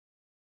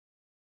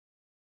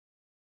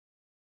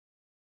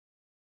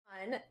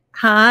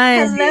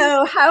Hi.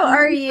 Hello, how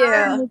are you?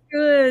 I'm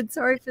good.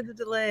 Sorry for the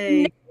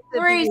delay.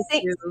 No worries.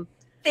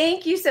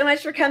 Thank you so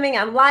much for coming.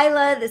 I'm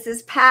Lila. This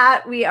is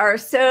Pat. We are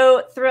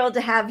so thrilled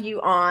to have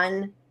you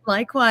on.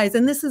 Likewise.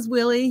 And this is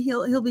Willy.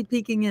 He'll be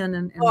peeking in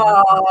and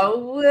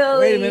oh, Willy.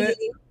 Wait a minute.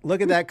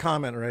 Look at that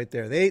comment right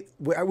there.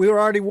 We were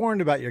already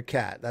warned about your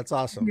cat. That's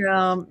awesome.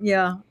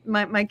 Yeah.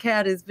 My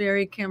cat is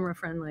very camera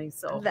friendly,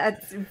 so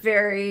that's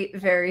very,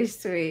 very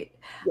sweet.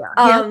 Yeah.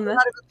 He has a lot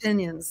of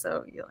opinions,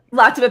 so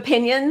lots of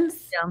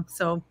opinions. Yeah.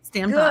 So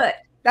stand by.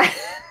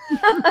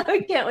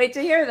 I can't wait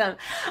to hear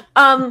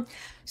them.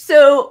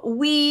 So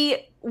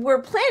we were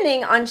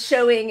planning on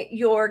showing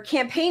your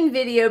campaign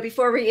video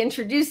before we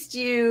introduced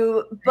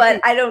you,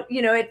 but I don't,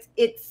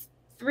 it's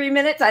 3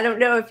 minutes. I don't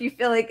know if you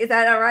feel like, is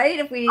that all right?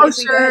 If we, sure.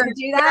 We go ahead and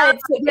do that?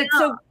 Yeah, it's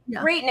so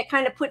great. And it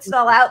kind of puts it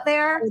all out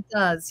there. It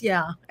does.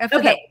 Yeah.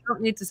 After that, I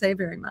don't need to say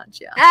very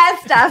much. Yeah.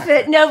 Stuff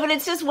it. No, but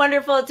it's just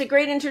wonderful. It's a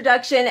great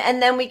introduction.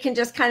 And then we can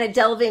just kind of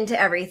delve into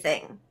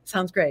everything.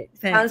 Sounds great.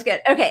 Thanks. Sounds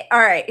good. Okay. All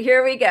right.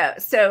 Here we go.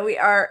 So we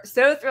are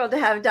so thrilled to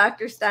have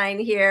Dr. Stein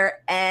here.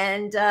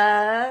 And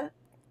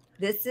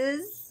this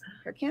is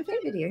her campaign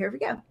video. Here we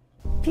go.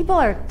 People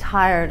are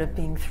tired of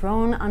being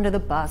thrown under the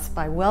bus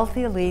by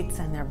wealthy elites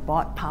and their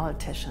bought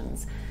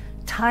politicians.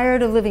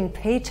 Tired of living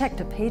paycheck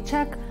to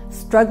paycheck,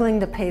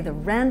 struggling to pay the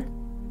rent,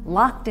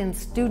 locked in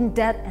student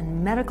debt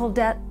and medical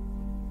debt,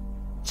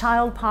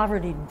 child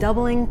poverty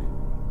doubling,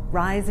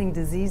 rising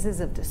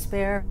diseases of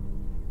despair,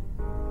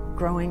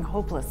 growing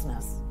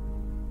hopelessness.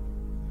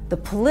 The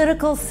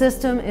political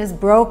system is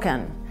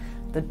broken.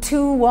 The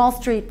two Wall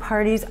Street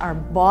parties are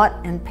bought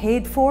and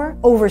paid for.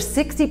 Over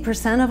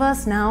 60% of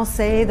us now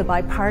say the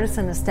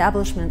bipartisan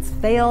establishment's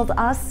failed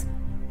us,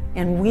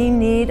 and we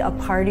need a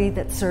party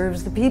that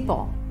serves the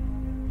people.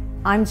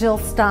 I'm Jill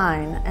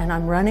Stein, and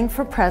I'm running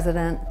for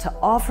president to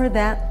offer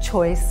that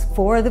choice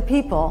for the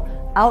people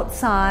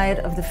outside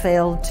of the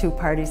failed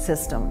two-party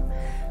system.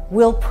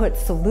 We'll put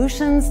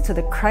solutions to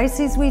the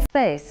crises we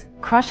face,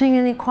 crushing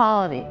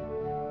inequality,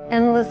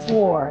 endless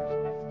war,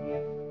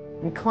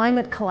 and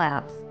climate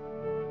collapse.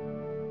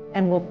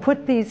 And we'll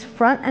put these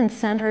front and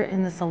center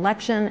in this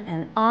election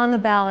and on the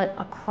ballot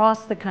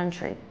across the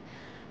country.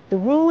 The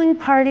ruling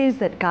parties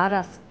that got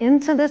us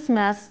into this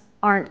mess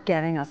aren't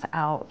getting us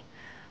out.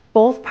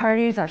 Both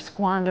parties are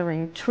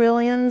squandering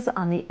trillions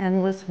on the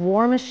endless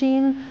war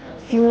machine,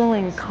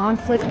 fueling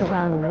conflict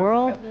around the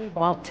world,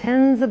 while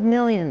tens of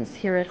millions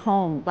here at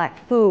home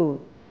lack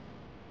food,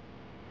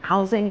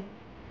 housing,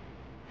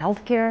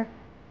 healthcare.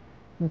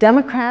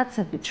 Democrats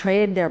have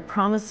betrayed their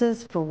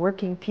promises for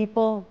working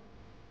people,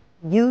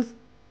 youth,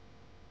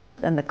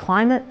 and the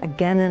climate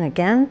again and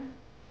again,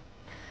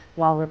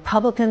 while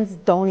Republicans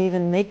don't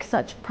even make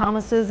such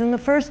promises in the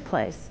first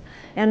place.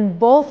 And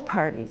both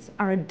parties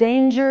are a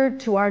danger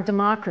to our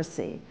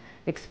democracy,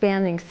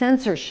 expanding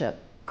censorship,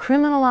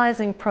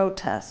 criminalizing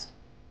protest,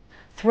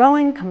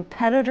 throwing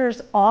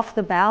competitors off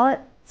the ballot,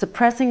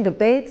 suppressing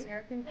debates,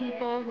 American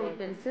people who have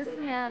been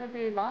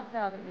systematically locked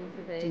out of these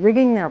debates,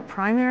 rigging their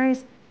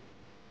primaries.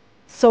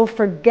 So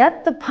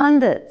forget the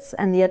pundits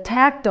and the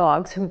attack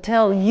dogs who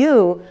tell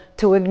you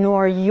to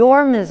ignore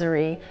your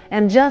misery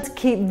and just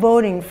keep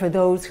voting for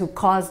those who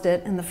caused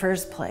it in the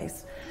first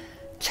place.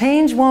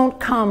 Change won't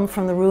come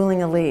from the ruling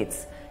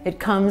elites. It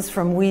comes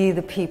from we,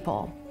 the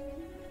people.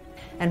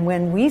 And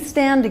when we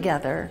stand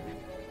together,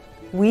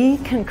 we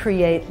can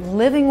create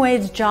living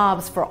wage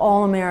jobs for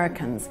all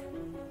Americans.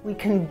 We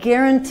can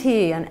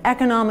guarantee an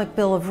economic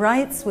bill of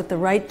rights with the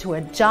right to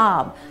a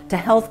job, to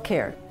health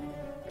care,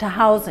 to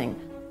housing,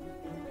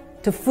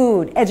 to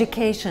food,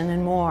 education,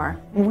 and more.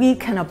 We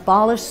can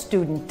abolish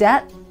student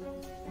debt,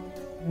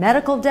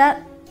 medical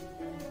debt.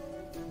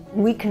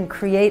 We can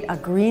create a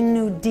Green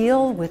New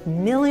Deal with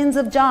millions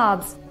of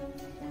jobs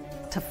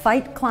to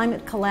fight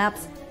climate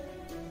collapse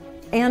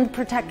and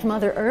protect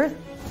Mother Earth.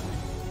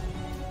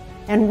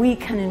 And we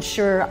can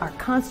ensure our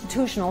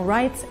constitutional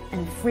rights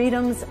and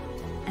freedoms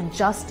and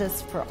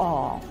justice for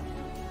all.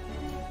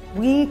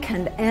 We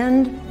can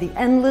end the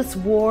endless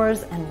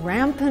wars and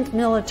rampant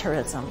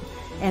militarism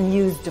and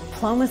use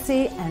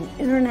diplomacy and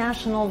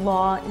international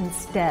law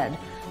instead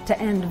to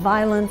end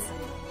violence,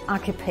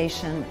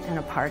 occupation, and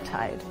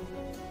apartheid.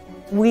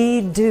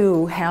 We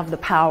do have the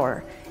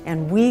power,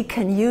 and we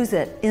can use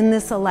it in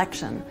this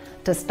election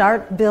to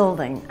start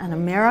building an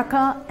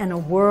America and a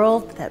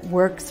world that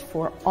works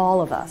for all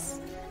of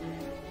us.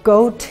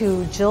 Go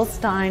to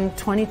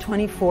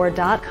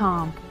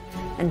JillStein2024.com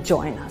and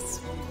join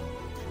us.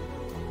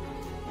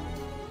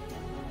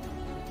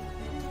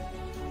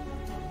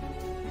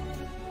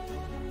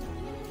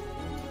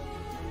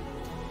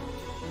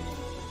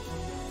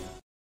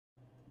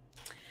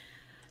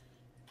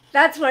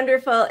 That's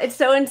wonderful. It's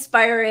so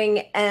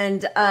inspiring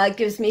and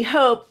gives me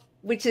hope,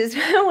 which is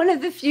one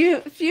of the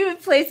few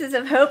places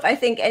of hope I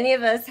think any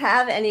of us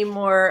have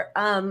anymore.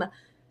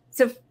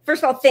 So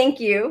first of all,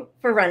 thank you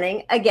for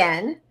running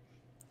again.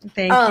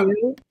 Thank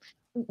you.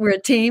 We're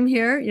a team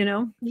here,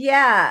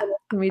 Yeah.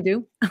 What can we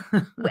do?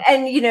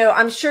 And,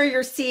 I'm sure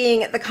you're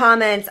seeing the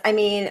comments. I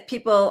mean,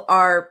 people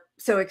are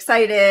so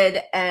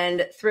excited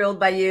and thrilled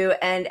by you,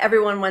 and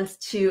everyone wants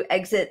to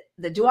exit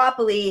the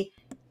duopoly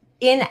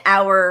in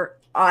our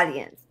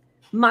audience.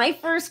 My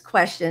first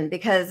question,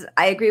 because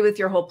I agree with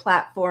your whole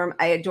platform,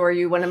 I adore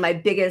you. One of my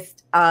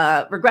biggest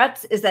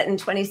regrets is that in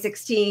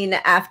 2016,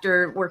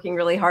 after working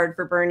really hard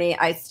for Bernie,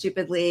 I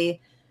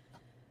stupidly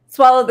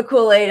swallowed the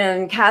Kool-Aid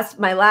and cast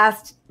my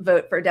last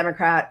vote for a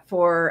Democrat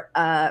for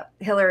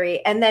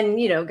Hillary, and then,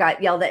 you know,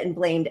 got yelled at and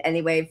blamed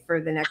anyway for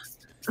the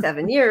next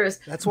 7 years.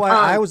 That's why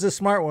I was the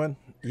smart one.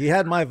 You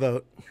had my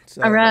vote.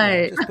 So, all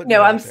right.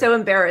 No, I'm so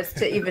embarrassed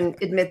to even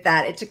admit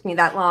that. It took me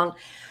that long.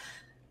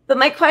 But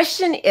my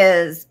question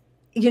is,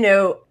 you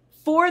know,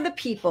 for the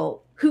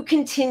people who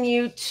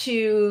continue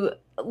to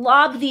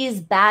lob these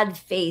bad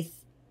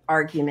faith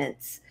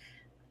arguments,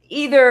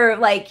 either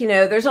like, you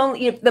know, there's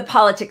only the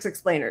politics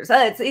explainers.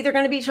 It's either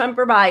going to be Trump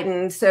or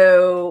Biden.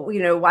 So,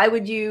 you know, why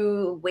would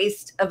you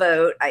waste a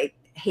vote? I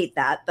hate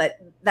that, but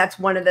that's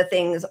one of the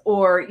things.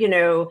 Or, you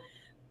know,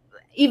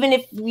 even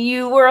if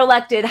you were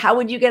elected, how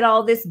would you get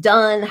all this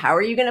done? How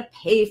are you going to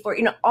pay for it?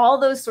 You know, all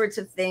those sorts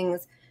of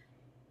things.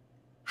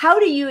 How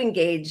do you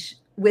engage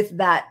with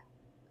that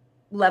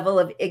level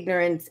of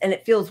ignorance? And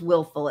it feels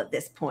willful at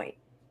this point.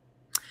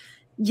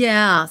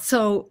 Yeah.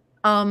 So,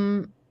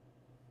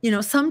 you know,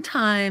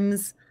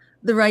 sometimes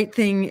the right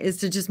thing is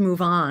to just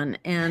move on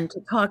and to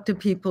talk to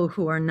people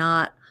who are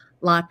not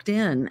locked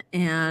in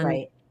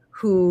and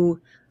who,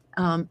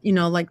 you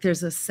know, like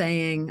there's a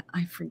saying,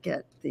 I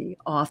forget the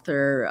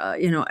author,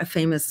 you know, a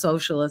famous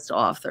socialist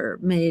author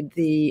made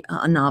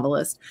a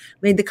novelist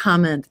made the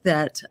comment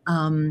that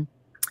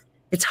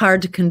it's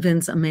hard to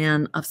convince a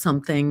man of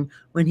something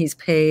when he's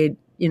paid,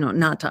 you know,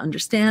 not to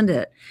understand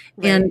it.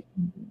 Right. And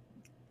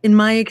in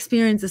my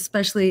experience,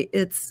 especially,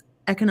 it's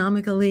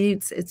economic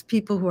elites, it's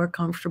people who are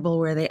comfortable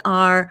where they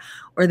are,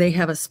 or they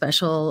have a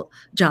special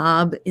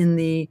job in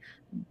the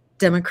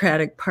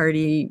Democratic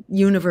Party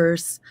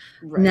universe,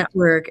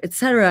 network, et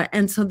cetera.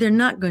 And so they're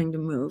not going to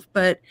move.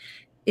 But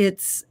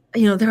it's,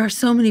 you know, there are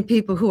so many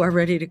people who are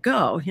ready to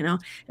go, you know,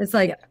 it's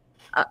like,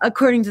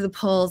 according to the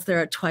polls, there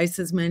are twice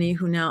as many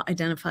who now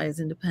identify as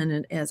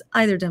independent as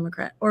either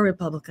Democrat or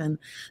Republican.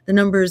 The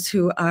numbers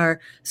who are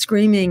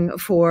screaming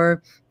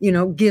for, you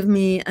know, give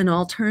me an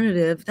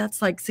alternative, that's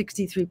like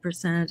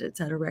 63%. It's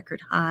at a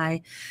record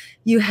high.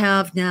 You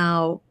have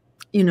now,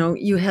 you know,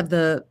 you have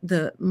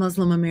the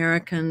Muslim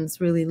Americans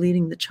really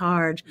leading the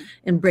charge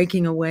and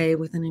breaking away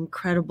with an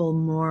incredible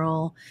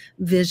moral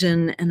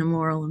vision and a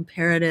moral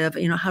imperative.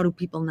 You know, how do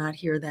people not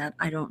hear that?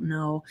 I don't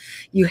know.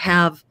 You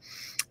have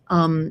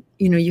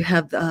you know, you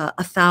have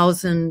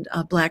 1,000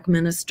 Black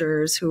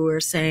ministers who are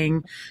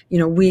saying, you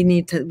know, we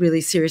need to really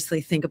seriously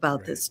think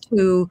about this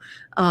too,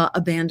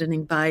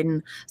 abandoning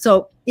Biden.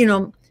 So, you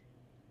know,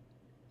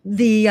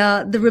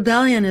 the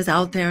rebellion is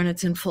out there and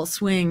it's in full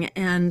swing.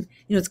 And,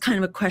 you know, it's kind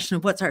of a question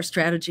of what's our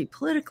strategy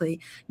politically.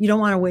 You don't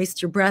want to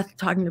waste your breath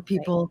talking to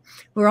people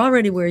who are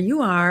already where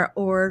you are,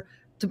 or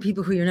to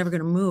people who you're never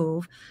going to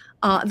move.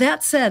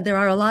 That said, there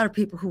are a lot of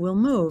people who will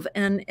move,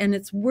 and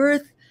it's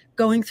worth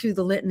going through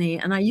the litany.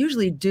 And I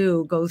usually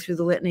do go through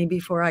the litany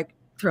before I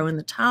throw in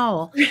the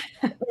towel.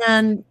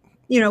 And,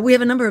 you know, we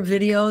have a number of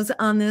videos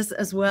on this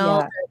as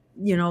well. Yeah.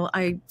 You know,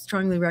 I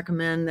strongly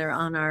recommend. They're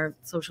on our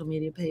social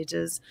media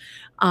pages.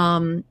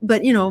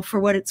 But, you know, for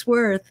what it's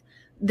worth,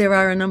 there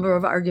are a number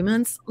of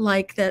arguments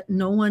like that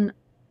no one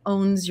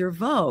owns your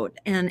vote.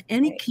 And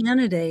any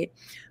candidate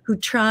who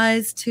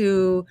tries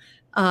to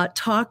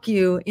talk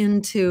you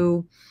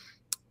into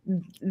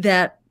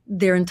that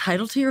they're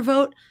entitled to your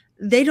vote,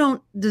 they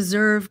don't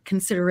deserve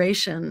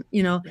consideration.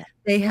 You know,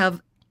 they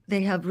have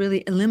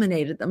really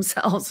eliminated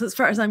themselves, as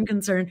far as I'm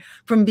concerned,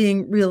 from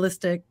being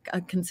realistic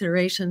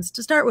considerations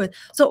to start with.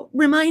 So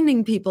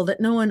reminding people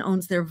that no one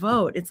owns their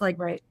vote, it's like,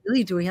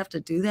 really, do we have to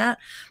do that?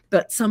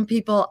 But some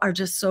people are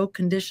just so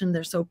conditioned,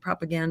 they're so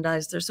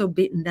propagandized, they're so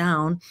beaten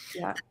down.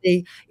 Yeah.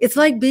 It's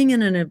like being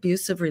in an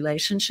abusive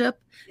relationship,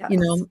 you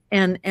know,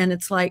 and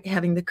it's like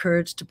having the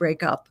courage to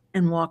break up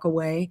and walk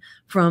away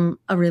from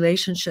a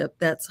relationship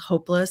that's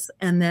hopeless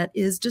and that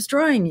is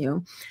destroying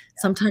you.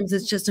 Sometimes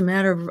it's just a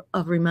matter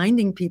of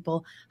reminding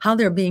people how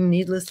they're being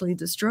needlessly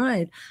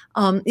destroyed.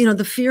 You know,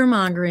 the fear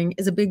mongering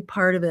is a big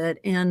part of it.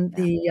 And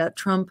the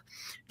Trump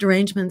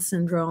derangement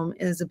syndrome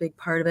is a big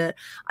part of it.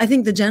 I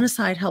think the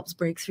genocide helps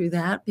break through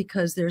that,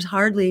 because there's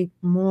hardly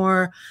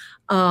more,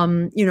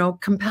 you know,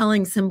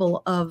 compelling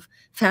symbol of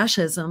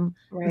fascism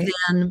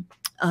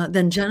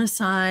than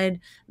genocide,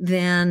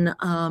 than,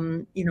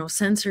 you know,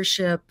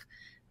 censorship,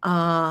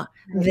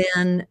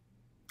 than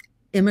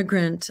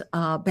immigrant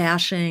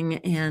bashing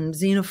and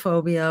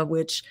xenophobia,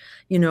 which,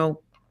 you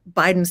know,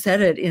 Biden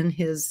said it in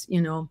his,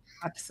 you know,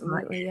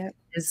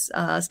 his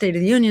State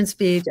of the Union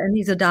speech, and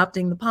he's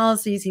adopting the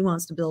policies. He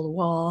wants to build a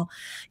wall,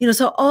 you know,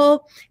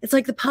 so it's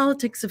like the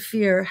politics of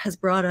fear has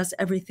brought us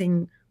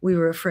everything we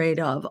were afraid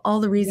of.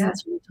 All the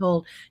reasons you were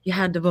told you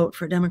had to vote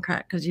for a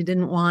Democrat because you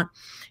didn't want,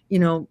 you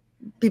know,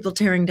 people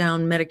tearing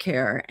down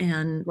Medicare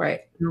and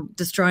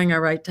destroying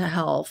our right to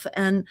health,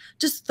 and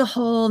just the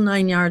whole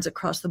 9 yards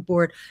across the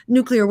board,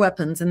 nuclear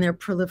weapons and their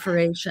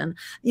proliferation,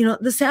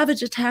 the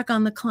savage attack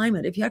on the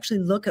climate. If you actually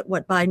look at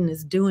what Biden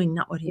is doing,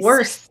 not what he's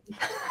worse.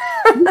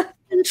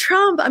 And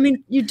Trump, I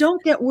mean, you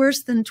don't get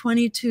worse than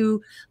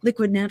 22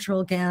 liquid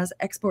natural gas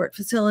export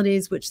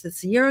facilities, which the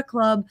Sierra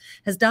Club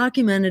has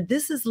documented.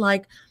 This is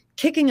like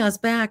kicking us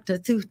back to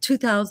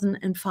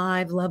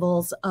 2005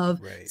 levels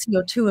of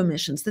CO2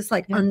 emissions. This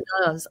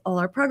undoes all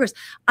our progress.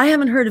 I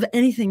haven't heard of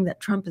anything that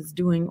Trump is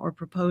doing or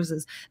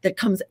proposes that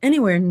comes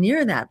anywhere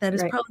near that. That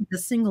is probably the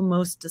single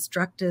most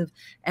destructive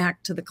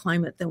act to the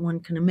climate that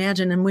one can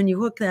imagine. And when you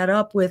hook that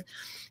up with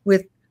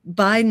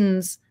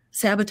Biden's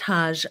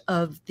sabotage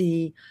of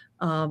the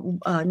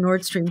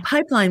Nord Stream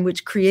pipeline,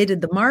 which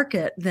created the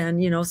market, then,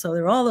 so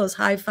there are all those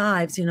high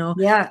fives,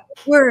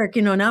 work,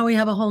 now we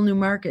have a whole new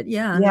market.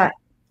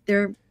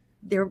 They're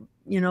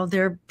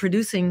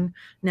producing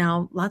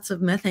now lots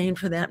of methane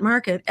for that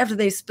market. After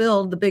they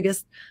spilled the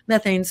biggest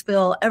methane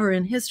spill ever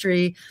in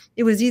history,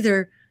 it was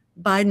either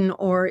Biden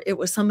or it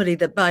was somebody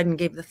that Biden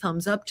gave the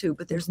thumbs up to,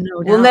 but there's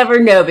no doubt. We'll never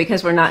know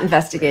because we're not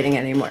investigating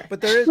anymore. But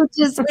there is, which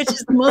is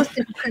the most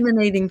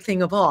incriminating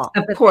thing of all.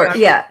 Of course,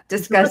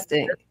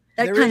 disgusting.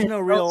 That kind of no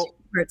real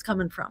where it's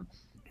coming from.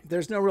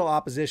 There's no real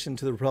opposition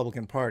to the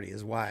Republican Party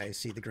is why I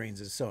see the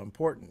Greens as so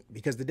important,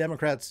 because the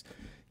Democrats,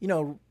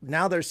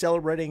 now they're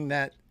celebrating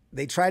that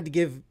they tried to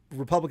give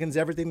Republicans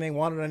everything they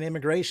wanted on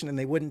immigration and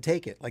they wouldn't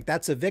take it. Like,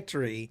 that's a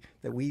victory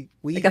that we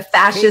like a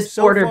fascist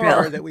border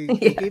bill that we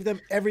gave them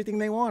everything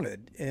they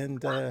wanted.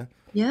 And and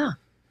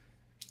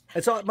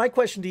so my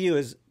question to you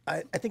is,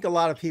 I think a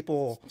lot of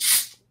people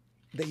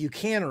that you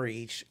can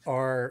reach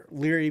are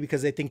leery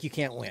because they think you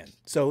can't win.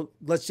 So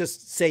let's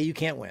just say you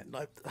can't win.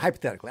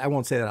 Hypothetically, I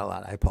won't say that out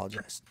loud. I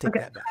apologize. Take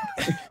that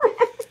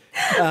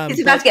back.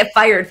 He's about to get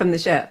fired from the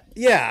show.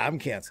 Yeah, I'm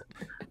canceled.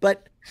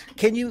 But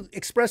can you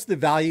express the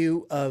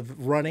value of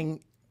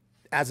running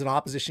as an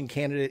opposition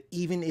candidate,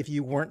 even if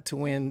you weren't to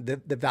win,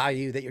 the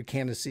value that your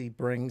candidacy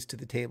brings to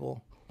the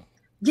table?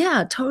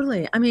 Yeah,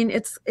 totally. I mean,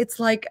 it's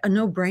like a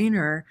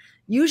no-brainer.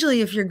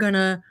 Usually if you're going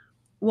to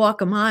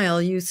walk a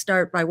mile, you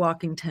start by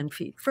walking 10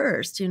 feet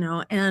first,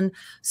 and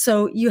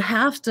so you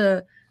have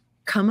to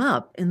come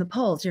up in the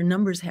polls. Your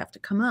numbers have to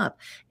come up.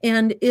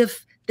 And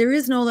if there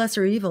is no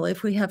lesser evil,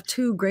 if we have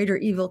two greater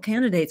evil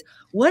candidates,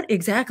 what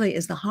exactly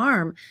is the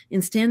harm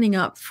in standing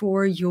up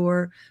for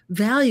your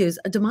values?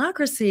 A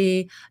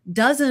democracy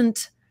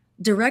doesn't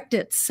direct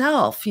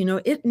itself.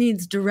 It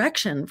needs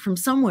direction from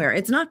somewhere.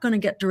 It's not going to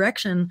get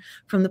direction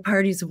from the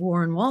parties of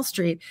war and Wall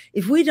Street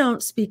if we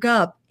don't speak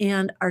up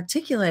and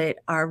articulate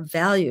our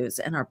values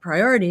and our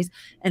priorities.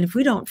 And if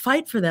we don't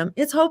fight for them,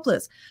 it's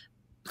hopeless.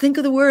 Think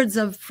of the words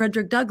of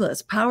Frederick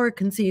Douglass: power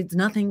concedes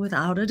nothing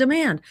without a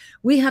demand.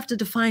 We have to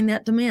define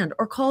that demand,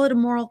 or call it a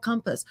moral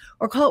compass,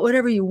 or call it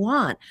whatever you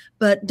want.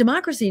 But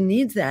democracy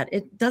needs that.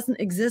 It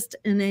doesn't exist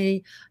in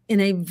a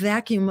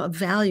vacuum of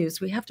values.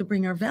 We have to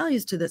bring our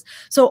values to this.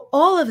 So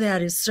all of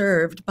that is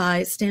served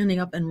by standing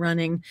up and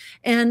running.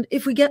 And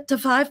if we get to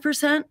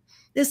 5%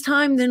 this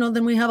time,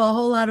 then we have a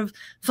whole lot of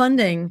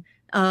funding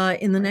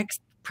in the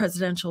next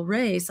presidential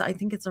race. I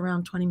think it's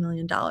around $20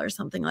 million,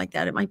 something like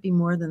that. It might be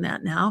more than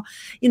that now.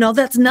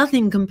 That's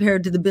nothing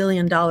compared to the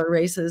billion-dollar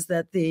races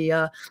that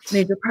the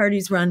major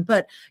parties run.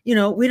 But,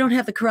 we don't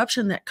have the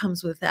corruption that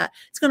comes with that.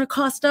 It's going to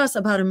cost us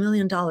about $1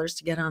 million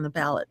to get on the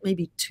ballot,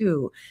 maybe $2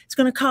 million. It's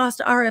going to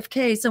cost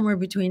RFK somewhere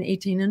between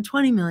 18 and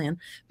 20 million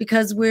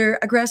because we're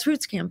a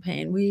grassroots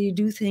campaign. We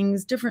do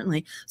things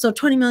differently. So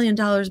 $20 million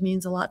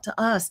means a lot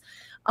to us.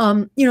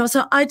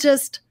 So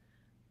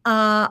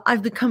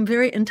I've become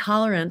very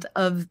intolerant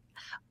of,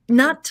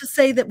 not to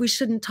say that we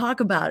shouldn't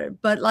talk about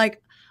it, but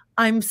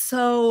I'm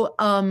so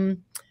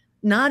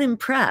not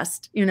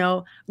impressed,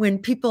 when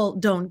people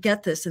don't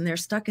get this and they're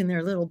stuck in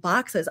their little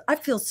boxes. I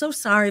feel so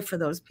sorry for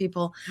those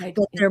people that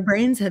their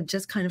brains have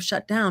just kind of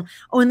shut down.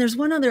 Oh, and there's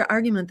one other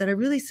argument that I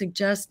really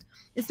suggest.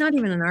 It's not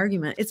even an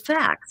argument. It's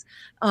facts.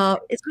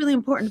 It's really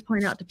important to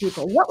point out to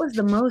people, what was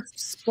the most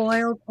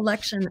spoiled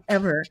election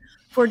ever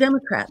for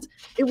Democrats?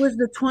 It was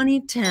the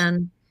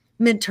 2010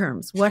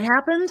 midterms. What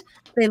happened?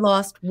 They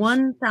lost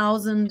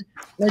 1,000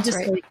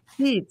 legislative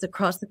seats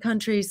across the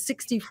country,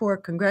 64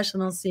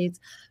 congressional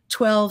seats,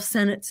 12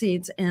 Senate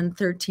seats, and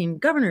 13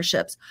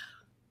 governorships.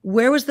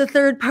 Where was the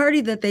third party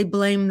that they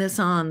blame this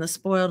on, the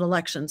spoiled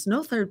elections?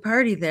 No third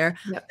party there.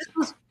 Yep. This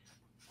was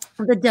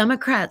the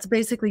Democrats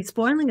basically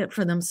spoiling it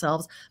for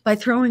themselves by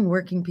throwing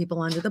working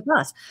people under the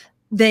bus.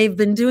 They've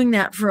been doing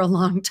that for a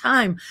long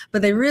time,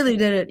 but they really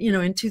did it,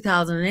 in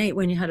 2008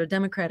 when you had a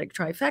Democratic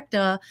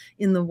trifecta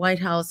in the White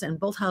House and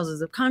both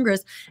houses of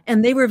Congress,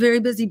 and they were very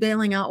busy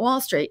bailing out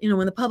Wall Street.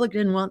 When the public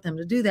didn't want them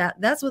to do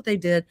that, that's what they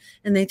did,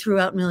 and they threw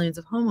out millions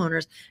of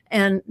homeowners.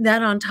 And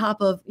that on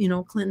top of,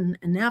 Clinton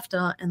and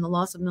NAFTA and the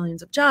loss of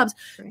millions of jobs,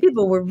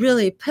 people were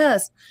really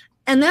pissed.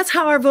 And that's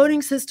how our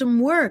voting system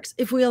works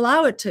if we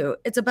allow it to.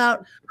 It's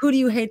about who do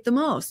you hate the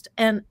most?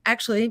 And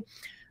actually,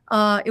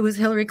 it was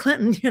Hillary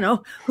Clinton,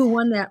 who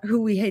won that, who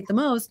we hate the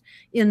most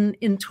in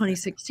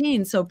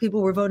 2016. So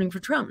people were voting for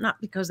Trump, not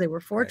because they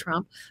were for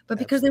Trump, but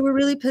because they were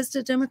really pissed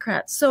at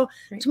Democrats. So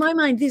to my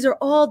mind, these are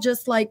all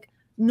just like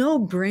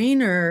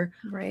no-brainer,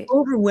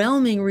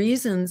 overwhelming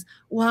reasons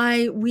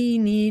why we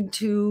need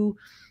to,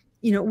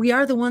 we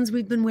are the ones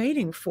we've been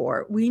waiting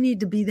for. We need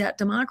to be that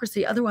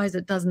democracy. Otherwise,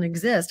 it doesn't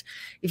exist.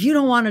 If you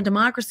don't want a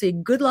democracy,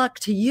 good luck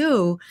to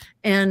you.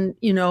 And,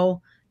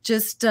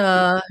 just,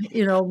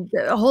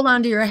 hold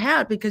on to your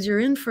hat, because you're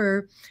in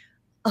for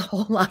a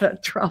whole lot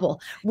of trouble.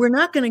 We're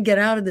not going to get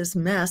out of this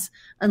mess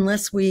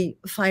unless we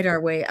fight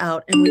our way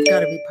out. And we've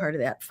got to be part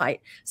of that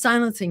fight.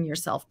 Silencing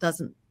yourself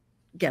doesn't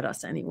get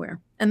us anywhere.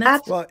 And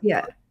that's,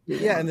 yeah,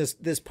 and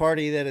this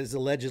party that is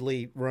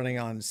allegedly running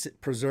on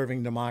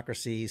preserving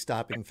democracy,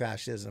 stopping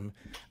fascism.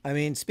 I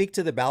mean, speak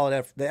to the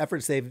ballot the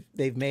efforts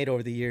they've made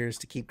over the years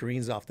to keep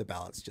Greens off the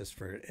ballots, just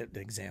for an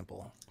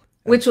example.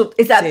 Which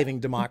is that saving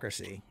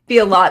democracy? Be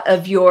a lot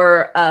of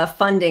your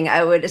funding,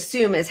 I would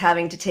assume, is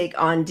having to take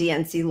on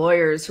DNC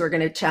lawyers who are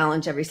going to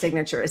challenge every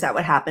signature. Is that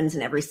what happens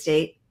in every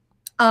state?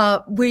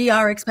 We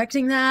are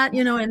expecting that,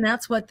 and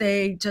that's what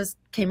they just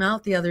came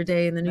out the other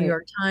day in the New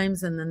York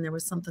Times. And then there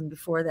was something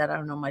before that. I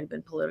don't know, might have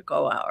been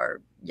Politico or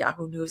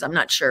Yahoo News. I'm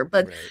not sure.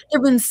 But there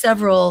have been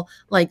several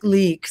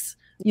leaks,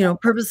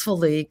 purposeful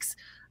leaks.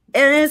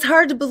 And it's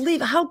hard to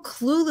believe. How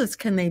clueless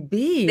can they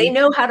be? They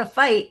know how to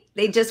fight.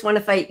 They just want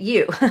to fight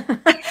you.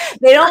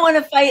 They don't want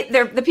to fight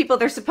the people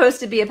they're supposed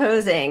to be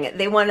opposing.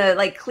 They want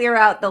to clear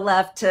out the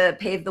left to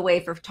pave the way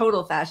for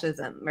total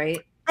fascism, right?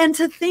 And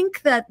to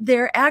think that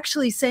they're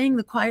actually saying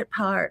the quiet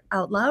part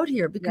out loud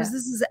here, because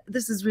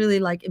this is really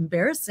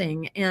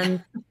embarrassing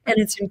and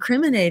it's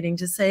incriminating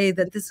to say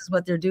that this is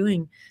what they're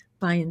doing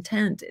by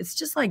intent. It's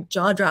just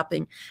jaw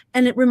dropping,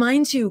 and it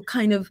reminds you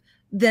kind of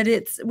that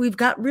we've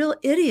got real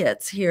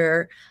idiots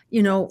here,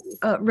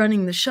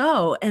 running the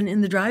show and in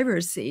the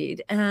driver's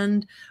seat,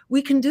 and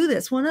we can do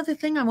this. One other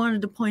thing I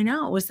wanted to point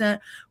out was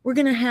that we're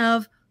going to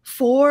have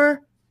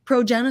 4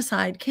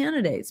 pro-genocide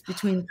candidates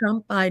between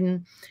Trump,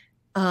 Biden,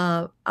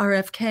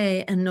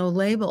 RFK, and No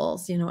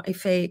Labels, a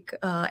fake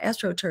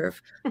AstroTurf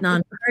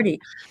non-party.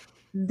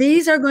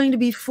 These are going to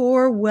be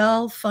 4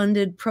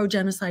 well-funded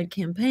pro-genocide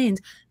campaigns.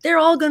 They're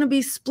all going to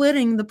be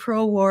splitting the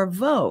pro-war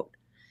vote.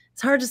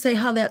 It's hard to say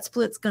how that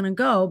split's going to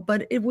go,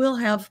 but it will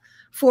have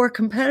 4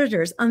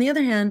 competitors. On the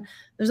other hand,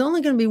 there's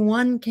only going to be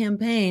one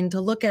campaign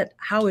to look at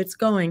how it's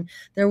going.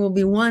 There will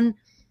be one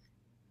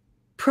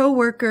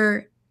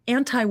pro-worker,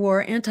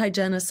 anti-war,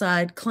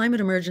 anti-genocide, climate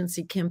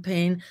emergency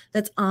campaign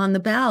that's on the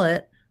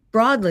ballot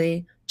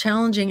broadly,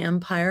 challenging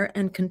empire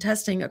and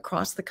contesting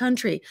across the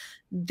country.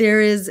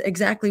 There is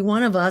exactly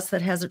one of us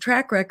that has a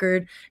track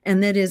record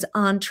and that is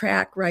on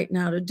track right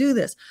now to do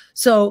this.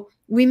 So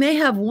we may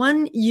have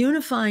one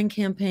unifying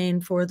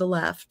campaign for the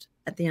left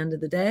at the end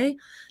of the day.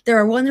 There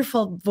are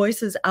wonderful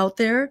voices out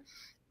there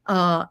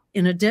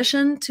in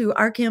addition to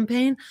our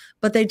campaign,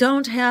 but they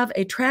don't have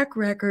a track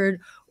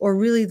record or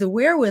really the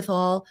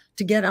wherewithal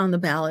to get on the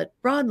ballot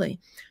broadly.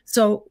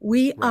 So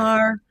we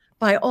are,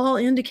 by all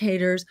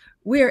indicators,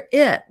 we're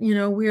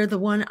we're the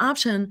one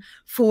option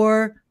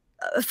for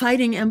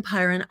fighting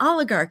empire and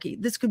oligarchy.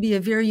 This could be a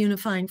very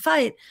unifying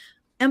fight.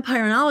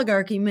 Empire and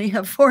oligarchy may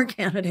have 4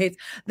 candidates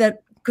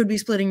that could be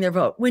splitting their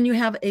vote. When you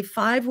have a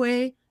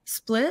 5-way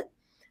split,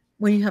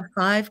 when you have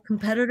 5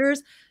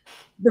 competitors,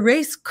 the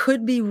race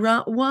could be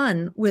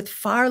won with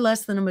far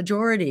less than a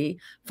majority,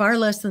 far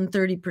less than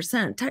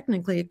 30%.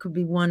 Technically, it could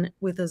be won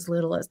with as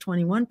little as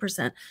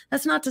 21%.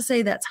 That's not to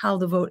say that's how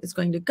the vote is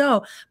going to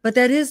go, but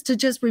that is to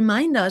just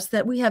remind us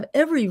that we have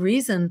every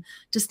reason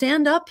to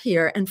stand up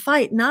here and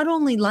fight, not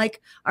only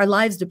like our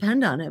lives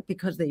depend on it,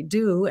 because they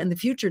do, and the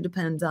future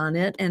depends on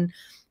it, and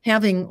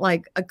having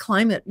a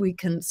climate we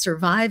can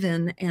survive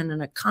in and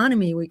an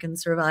economy we can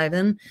survive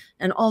in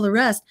and all the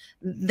rest,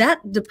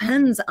 that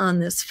depends on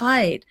this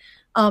fight.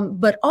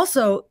 But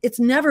also, it's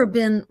never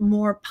been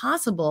more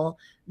possible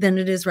than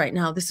it is right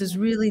now. This is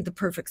really the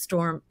perfect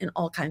storm in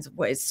all kinds of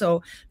ways.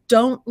 So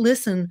don't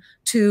listen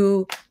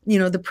to,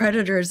 the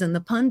predators and the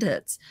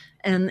pundits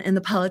and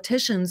the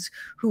politicians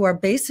who are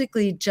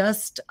basically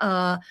just,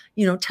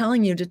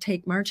 telling you to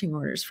take marching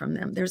orders from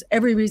them. There's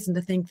every reason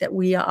to think that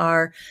we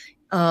are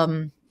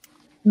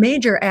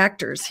major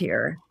actors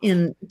here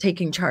in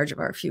taking charge of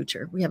our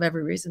future. We have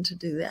every reason to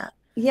do that.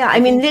 Yeah, I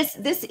mean, this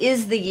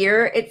is the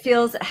year, it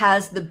feels,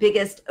 has the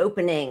biggest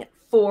opening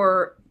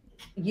for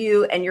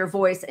you and your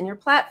voice and your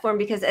platform,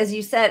 because as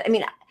you said, I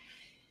mean,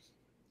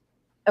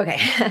 okay,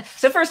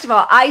 so first of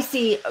all, I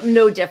see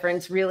no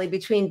difference really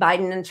between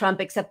Biden and Trump,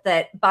 except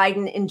that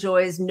Biden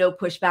enjoys no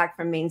pushback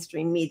from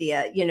mainstream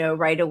media.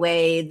 Right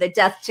away, the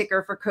death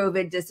ticker for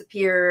COVID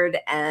disappeared,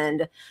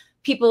 and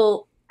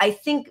people, I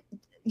think,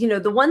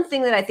 the one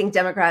thing that I think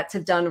Democrats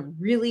have done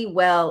really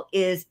well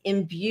is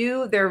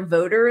imbue their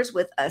voters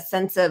with a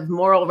sense of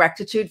moral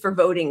rectitude for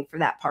voting for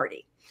that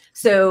party.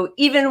 So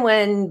even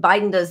when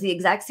Biden does the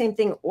exact same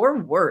thing or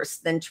worse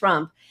than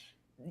Trump,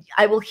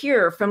 I will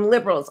hear from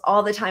liberals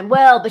all the time,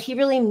 well, but he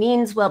really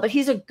means well, but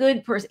he's a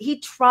good person. He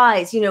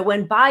tries,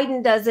 when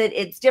Biden does it,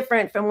 it's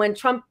different from when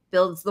Trump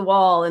builds the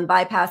wall and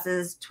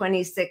bypasses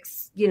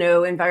 26,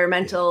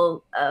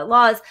 environmental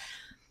laws.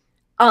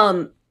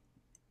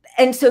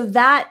 And so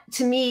that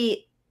to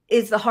me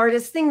is the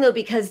hardest thing, though,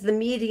 because the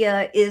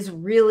media is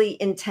really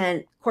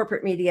intent,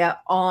 corporate media,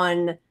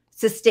 on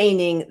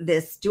sustaining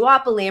this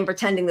duopoly and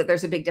pretending that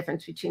there's a big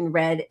difference between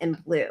red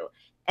and blue.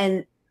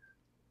 And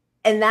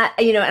that,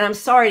 and I'm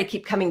sorry to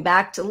keep coming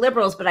back to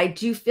liberals, but I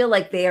do feel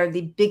like they are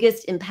the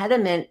biggest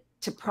impediment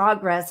to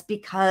progress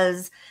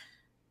because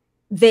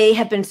they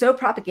have been so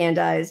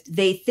propagandized.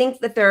 They think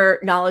that they're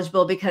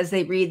knowledgeable because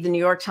they read the New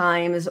York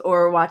Times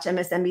or watch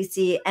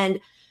MSNBC. And,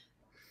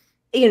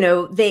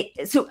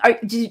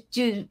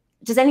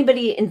 does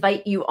anybody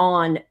invite you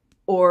on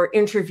or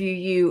interview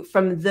you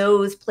from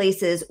those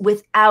places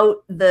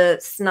without the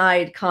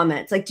snide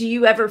comments? Like, do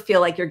you ever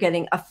feel like you're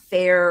getting a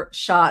fair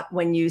shot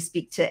when you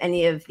speak to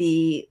any of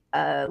the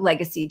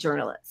legacy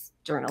journalists?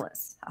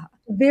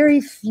 Very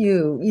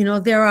few.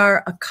 There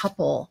are a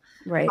couple.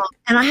 Right.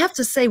 And I have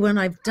to say, when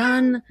I've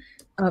done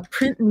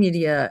print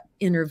media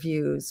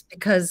interviews,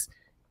 because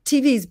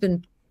TV's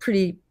been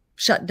pretty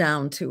shut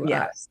down to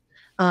us.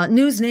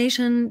 News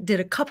Nation did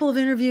a couple of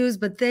interviews,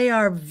 but they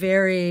are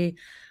very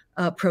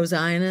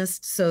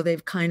pro-Zionist, so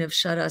they've kind of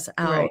shut us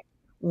out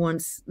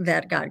once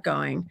that got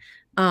going.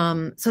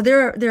 So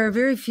there are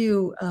very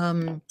few,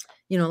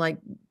 like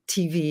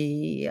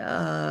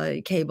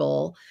TV,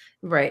 cable.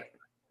 Right.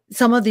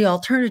 Some of the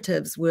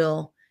alternatives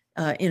will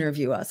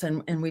interview us,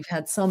 and we've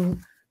had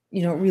some,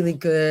 really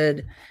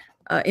good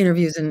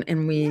interviews,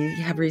 and we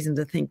have reason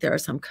to think there are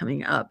some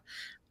coming up.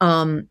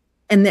 And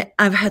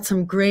I've had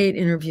some great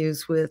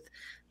interviews with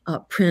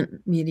print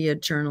media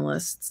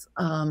journalists,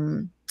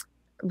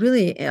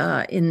 really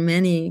in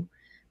many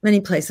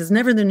places.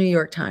 Never the New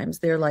York Times.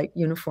 They're like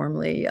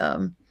uniformly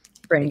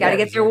brain dead. Got to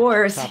get their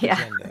wars. Yeah.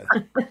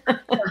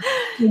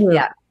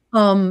 Yeah.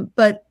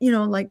 But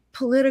like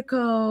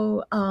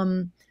Politico,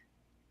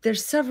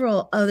 there's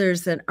several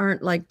others that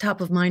aren't like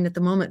top of mind at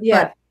the moment.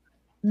 Yeah. But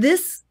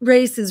this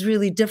race is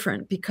really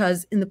different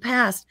because in the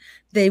past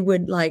they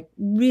would like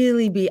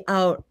really be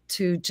out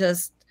to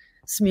just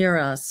smear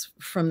us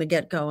from the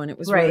get-go, and it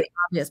was really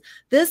obvious.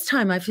 This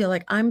time I feel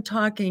like I'm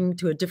talking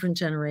to a different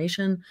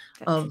generation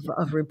of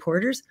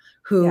reporters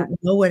who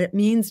know what it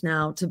means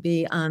now to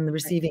be on the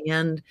receiving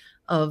end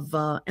of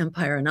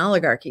empire and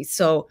oligarchy.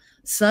 So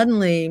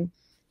suddenly,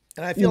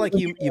 and I feel like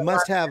you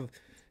must have,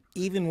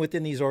 even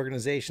within these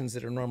organizations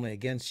that are normally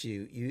against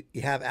you,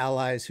 you have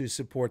allies who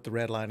support the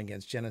red line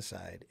against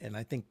genocide. And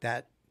I think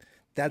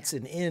that's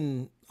an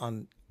in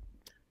on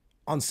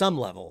some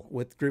level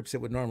with groups that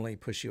would normally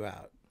push you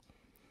out.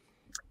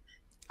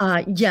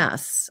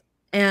 Yes.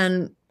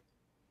 And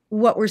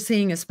what we're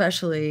seeing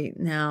especially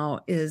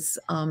now is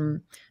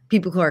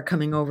people who are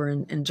coming over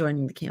and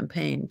joining the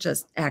campaign,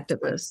 just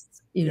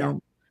activists,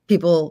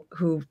 people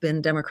who've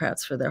been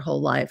Democrats for their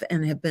whole life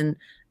and have been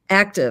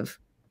active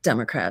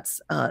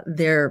Democrats.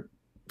 They're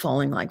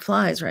falling like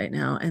flies right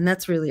now. And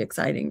that's really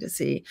exciting to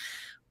see.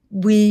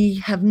 We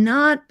have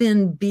not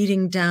been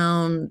beating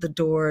down the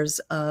doors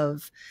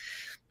of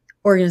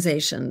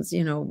organizations,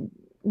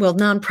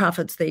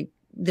 nonprofits.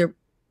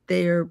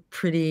 They're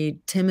pretty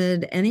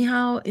timid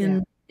anyhow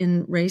in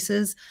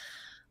races.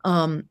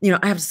 I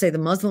have to say the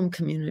Muslim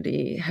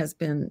community has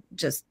been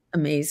just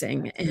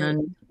amazing.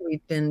 And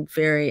we've been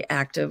very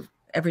active.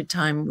 Every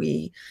time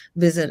we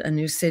visit a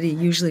new city,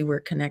 usually we're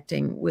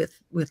connecting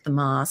with the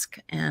mosque,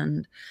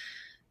 and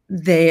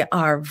they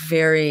are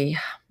very,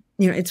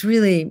 it's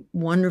really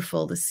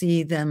wonderful to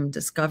see them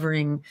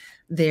discovering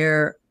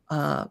their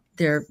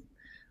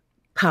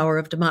power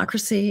of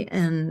democracy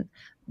and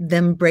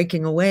them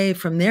breaking away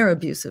from their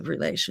abusive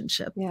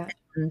relationship. Yeah.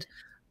 And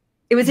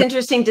it was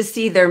interesting to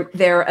see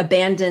their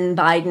abandoned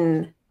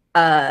Biden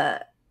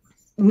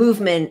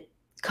movement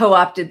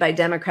co-opted by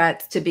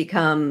Democrats to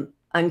become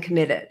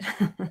uncommitted,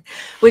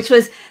 which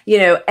was,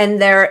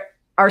 and there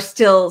are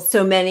still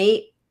so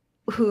many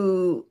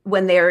who,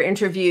 when they are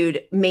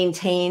interviewed,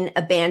 maintain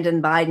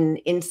abandoned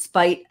Biden in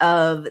spite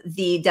of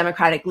the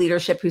Democratic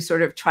leadership who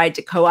sort of tried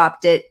to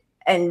co-opt it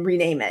and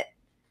rename it.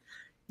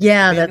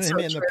 Yeah, that's so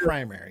in true. The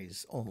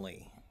primaries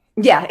only.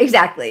 Yeah,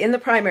 exactly. In the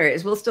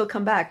primaries, we'll still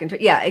come back.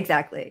 Yeah,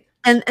 exactly.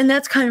 And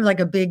that's kind of like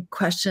a big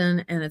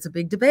question, and it's a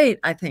big debate,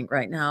 I think,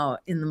 right now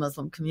in the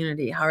Muslim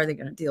community. How are they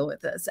going to deal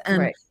with this?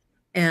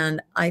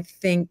 And I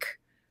think,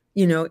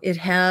 it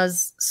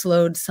has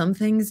slowed some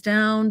things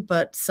down,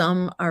 but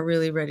some are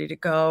really ready to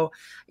go.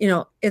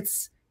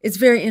 It's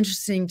very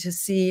interesting to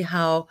see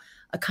how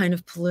a kind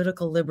of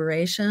political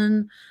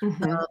liberation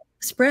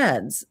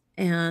spreads,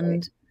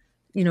 and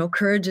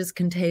courage is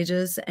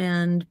contagious,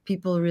 and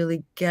people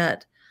really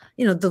get,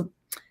 the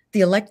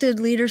elected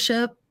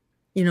leadership,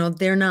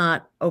 they're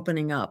not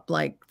opening up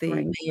like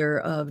the mayor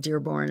of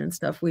Dearborn and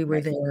stuff. We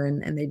were there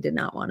and they did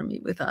not want to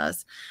meet with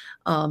us.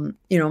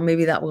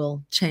 Maybe that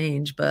will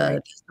change, but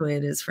that's the way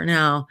it is for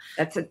now.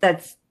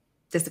 That's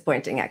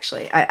disappointing,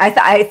 actually.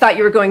 I thought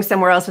you were going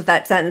somewhere else with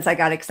that sentence. I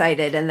got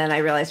excited, and then I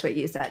realized what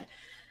you said.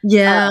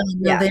 Yeah,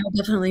 no, they are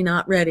definitely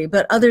not ready,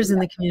 but others in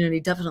the community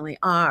definitely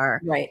are.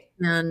 Right.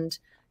 And,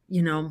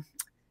 you know,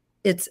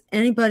 it's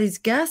anybody's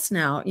guess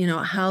now, you know,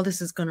 how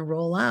this is going to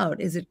roll out.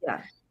 Is it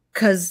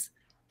because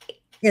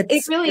it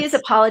really is a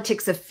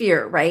politics of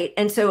fear, right?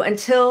 And so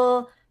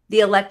until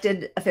the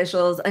elected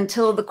officials,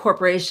 until the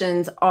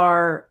corporations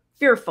are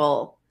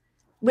fearful,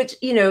 which,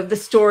 you know, the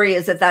story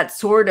is that that's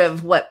sort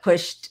of what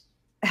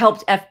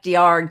helped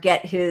FDR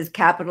get his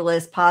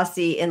capitalist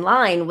posse in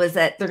line, was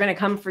that they're going to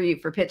come for you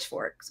with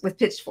pitchforks,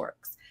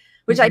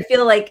 which I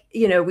feel like,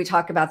 you know, we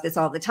talk about this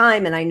all the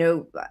time. And I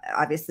know,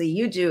 obviously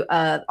you do,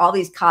 all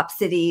these cop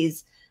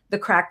cities, the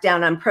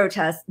crackdown on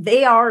protests,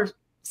 they are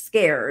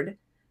scared,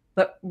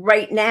 but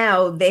right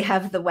now they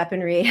have the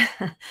weaponry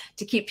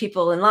to keep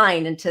people in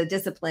line and to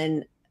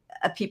discipline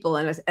people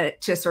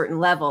to a certain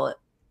level.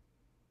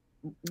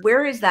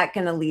 Where is that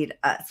going to lead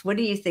us? What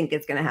do you think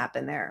is going to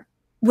happen there?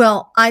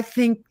 Well, I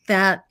think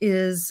that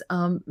is,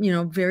 you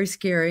know, very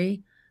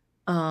scary.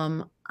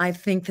 I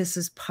think this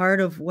is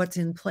part of what's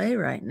in play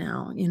right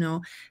now. You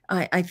know,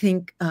 I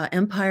think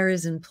empire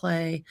is in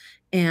play,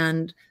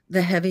 and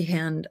the heavy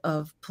hand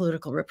of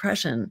political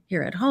repression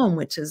here at home,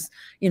 which is,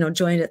 you know,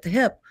 joined at the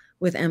hip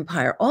with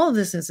empire. All of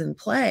this is in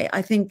play.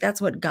 I think that's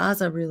what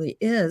Gaza really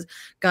is.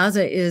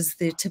 Gaza is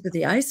the tip of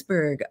the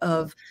iceberg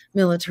of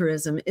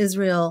militarism.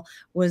 Israel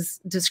was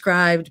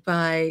described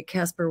by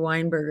Caspar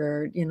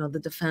Weinberger, you know, the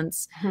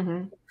defense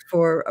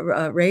for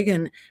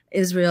Reagan.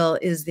 Israel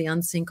is the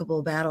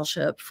unsinkable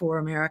battleship for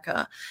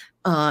America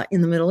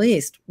in the Middle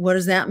East. What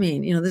does that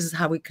mean? You know, this is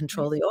how we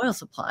control the oil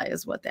supply,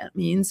 is what that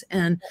means.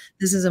 And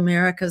this is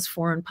America's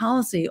foreign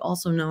policy,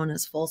 also known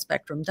as full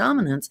spectrum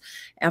dominance.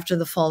 After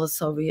the fall of the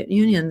Soviet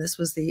Union, this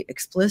was the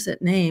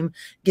explicit name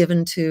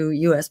given to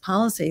US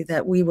policy,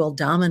 that we will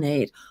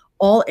dominate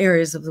all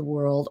areas of the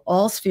world,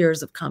 all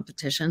spheres of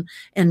competition,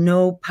 and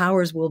no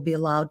powers will be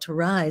allowed to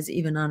rise,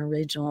 even on a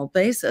regional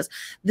basis.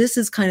 This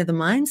is kind of the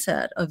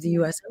mindset of the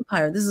US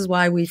empire. This is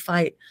why we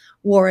fight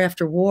war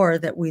after war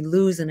that we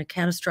lose in a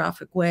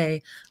catastrophic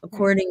way.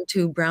 According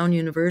to Brown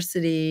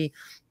University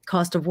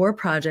Cost of War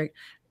Project,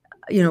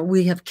 you know,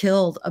 we have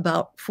killed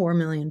about 4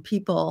 million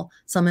people,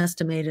 some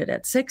estimated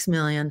at 6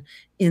 million,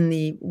 in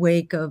the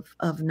wake of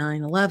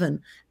 9/11,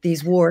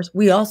 these wars.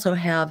 We also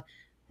have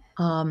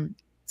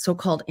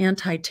so-called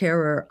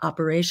anti-terror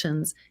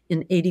operations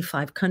in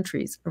 85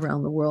 countries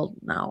around the world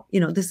now. You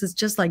know, this is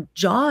just like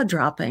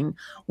jaw-dropping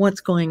what's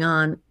going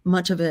on,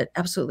 much of it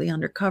absolutely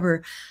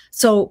undercover.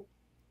 So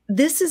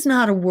this is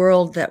not a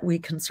world that we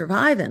can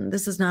survive in.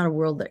 This is not a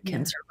world that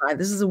can survive.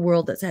 This is a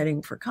world that's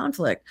heading for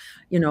conflict,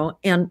 you know,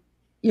 and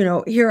you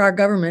know, here our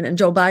government and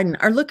Joe Biden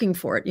are looking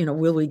for it. You know,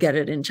 will we get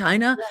it in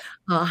China?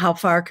 How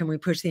far can we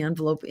push the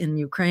envelope in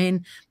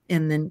Ukraine?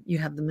 And then you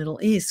have the Middle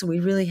East. So we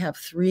really have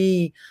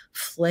 3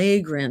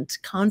 flagrant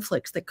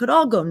conflicts that could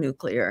all go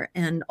nuclear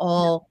and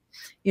all,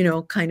 you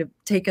know, kind of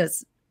take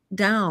us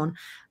down.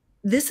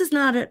 This is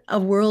not a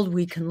world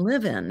we can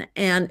live in.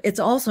 And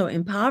it's also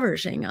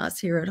impoverishing us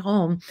here at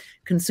home,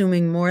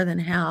 consuming more than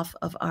half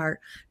of our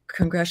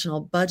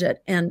congressional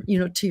budget. And, you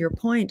know, to your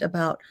point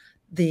about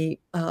the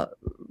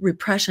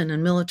repression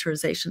and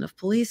militarization of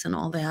police and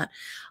all that,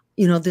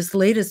 you know, this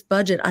latest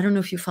budget, I don't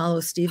know if you follow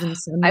Steven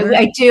Sundberg.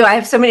 I do. I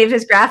have so many of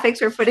his graphics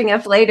we're putting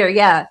up later.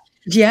 Yeah.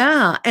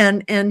 Yeah.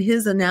 And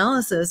his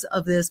analysis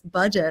of this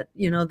budget,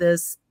 you know,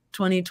 this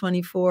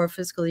 2024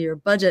 fiscal year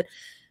budget,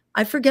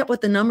 I forget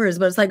what the number is,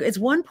 but it's like, it's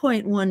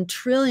 1.1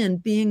 trillion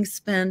being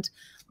spent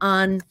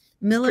on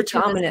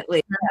military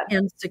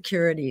and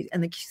security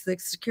and the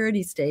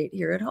security state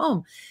here at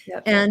home.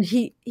 And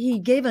he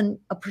gave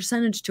a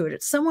percentage to it.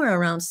 It's somewhere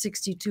around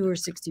 62 or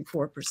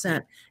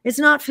 64%. It's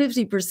not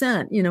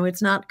 50%. You know,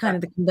 it's not kind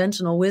of the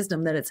conventional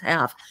wisdom that it's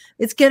half.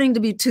 It's getting to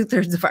be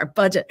 2/3 of our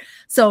budget.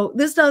 So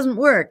this doesn't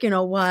work, you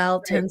know, while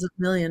tens of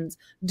millions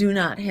do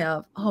not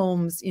have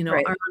homes, you know,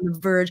 are on the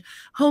verge.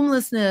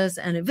 Homelessness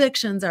and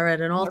evictions are at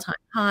an all-time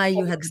high.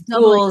 You had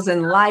schools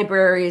and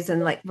libraries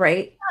and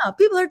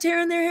people are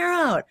tearing their hair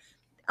out.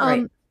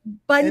 And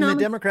the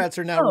Democrats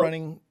are now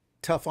running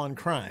tough on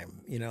crime.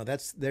 You know,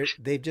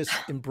 they've just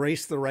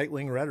embraced the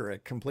right-wing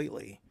rhetoric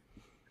completely.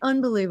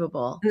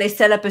 Unbelievable. And they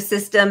set up a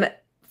system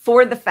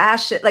for the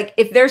fascist. Like,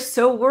 if they're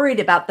so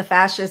worried about the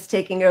fascists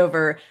taking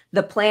over,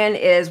 the plan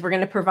is we're going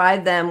to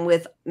provide them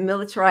with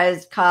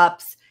militarized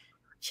cops.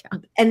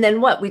 And then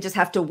what? We just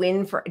have to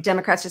win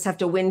Democrats just have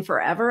to win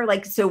forever.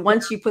 Like, so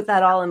once you put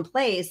that all in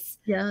place,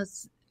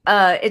 it's,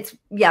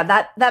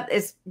 that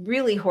is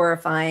really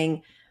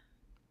horrifying.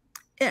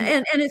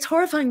 And it's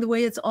horrifying the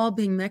way it's all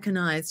being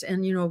mechanized,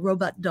 and, you know,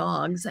 robot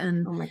dogs,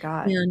 and oh my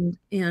God,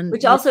 and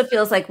which also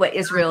feels like what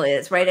Israel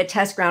is, right? A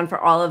test ground for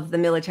all of the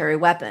military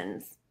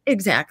weapons.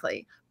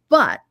 Exactly.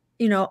 But,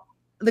 you know,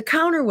 the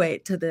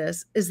counterweight to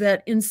this is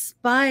that in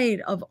spite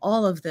of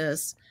all of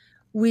this,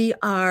 we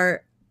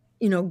are,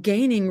 you know,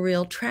 gaining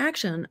real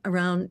traction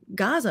around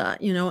Gaza,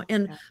 you know,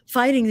 and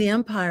fighting the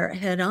empire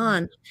head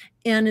on.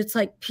 And it's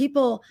like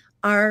people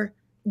are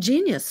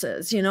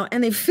geniuses, you know,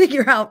 and they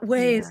figure out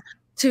ways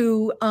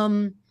to,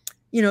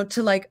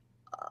 to like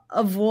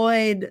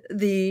avoid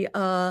the,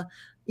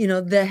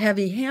 the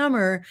heavy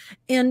hammer.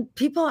 And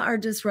people are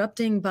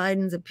disrupting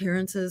Biden's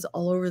appearances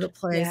all over the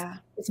place. Yeah.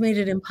 It's made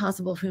it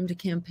impossible for him to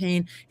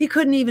campaign. He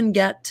couldn't even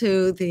get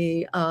to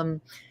the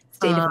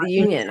State of the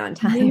Union on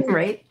time,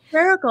 right?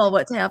 Hysterical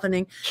what's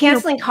happening.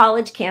 Canceling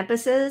college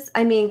campuses.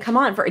 I mean, come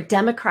on, for a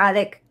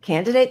Democratic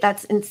candidate,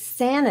 that's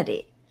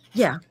insanity.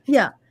 Yeah.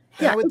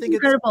 I would think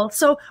incredible.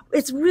 So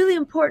it's really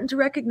important to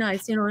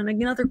recognize, and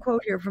another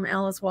quote here from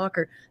Alice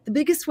Walker, the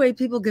biggest way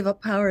people give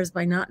up power is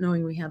by not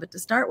knowing we have it to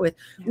start with.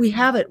 We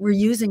have it, we're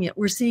using it,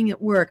 we're seeing it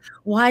work.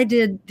 Why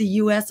did the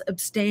US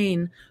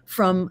abstain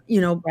from,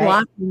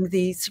 blocking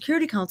the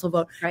Security Council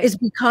vote? Is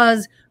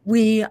because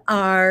we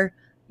are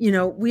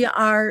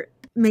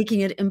making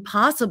it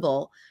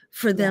impossible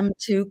for them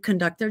to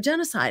conduct their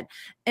genocide.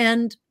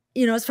 And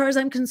as far as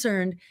I'm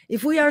concerned,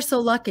 if we are so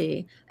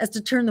lucky as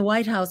to turn the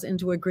White House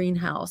into a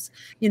greenhouse,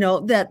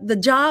 that the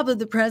job of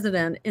the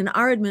president in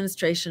our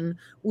administration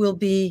will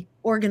be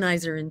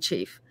organizer in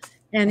chief,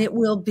 and it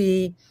will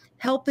be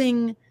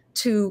helping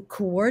to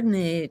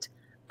coordinate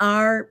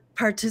our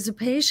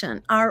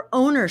participation, our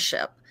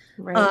ownership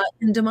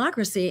in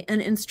democracy,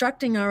 and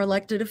instructing our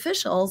elected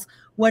officials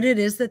what it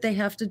is that they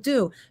have to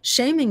do,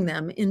 shaming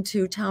them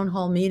into town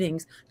hall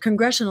meetings,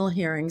 congressional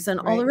hearings, and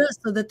all the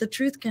rest, so that the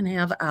truth can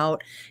have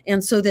out,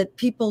 and so that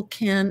people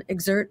can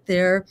exert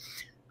their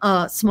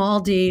small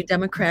d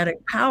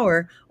democratic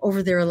power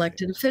over their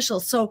elected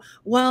officials. So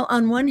while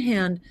on one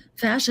hand,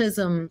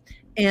 fascism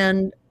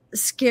and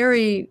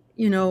scary,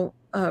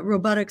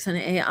 robotics and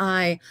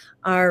AI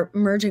are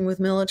merging with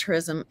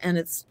militarism, and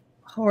it's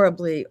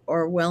horribly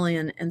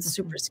Orwellian and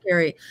super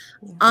scary.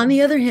 On the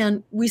other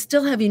hand, we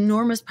still have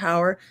enormous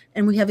power,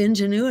 and we have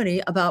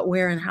ingenuity about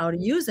where and how to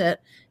use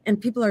it, and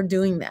people are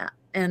doing that,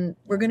 and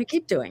we're going to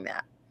keep doing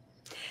that.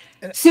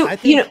 So,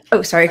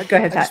 sorry, go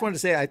ahead, Pat. I just wanted to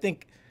say, I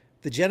think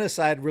the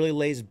genocide really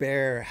lays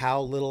bare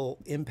how little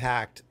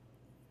impact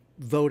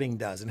voting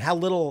does, and how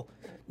little,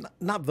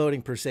 not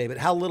voting per se, but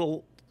how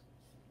little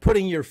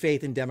putting your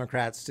faith in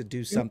Democrats to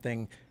do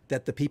something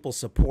that the people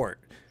support,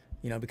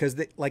 because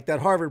like that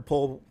Harvard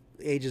poll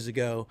ages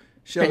ago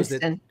shows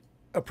that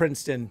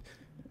Princeton,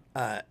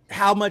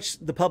 how much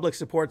the public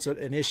supports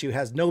an issue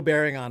has no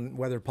bearing on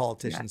whether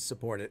politicians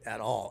support it at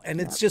all. And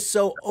it's just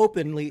so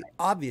openly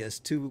obvious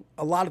to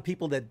a lot of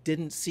people that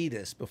didn't see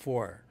this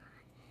before.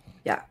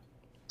 Yeah,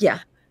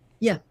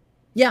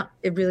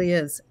 it really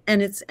is.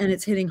 And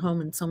it's hitting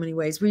home in so many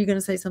ways. Were you going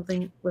to say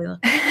something, Layla?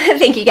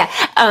 Thank you.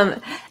 Yeah.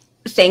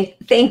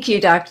 Thank you,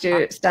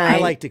 Dr. Stein. I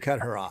like to cut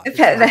her off.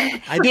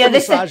 I do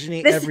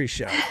misogyny every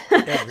show.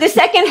 The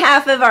second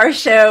half of our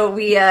show,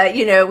 we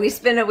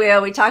spin a wheel,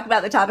 we talk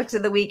about the topics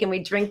of the week, and we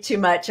drink too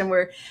much, and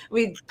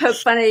we poke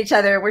fun at each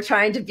other. We're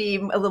trying to be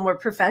a little more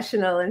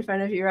professional in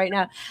front of you right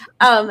now.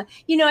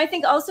 I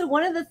think also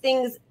one of the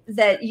things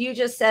that you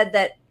just said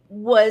that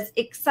was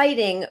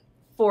exciting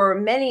for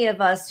many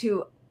of us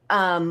who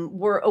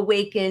were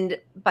awakened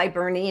by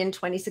Bernie in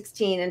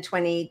 2016 and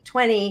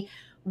 2020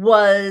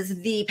 was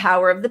the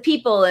power of the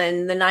people,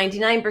 and the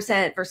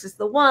 99% versus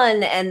the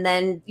 1%. And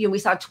then, we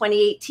saw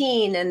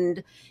 2018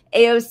 and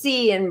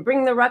AOC and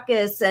Bring the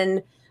Ruckus.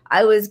 And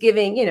I was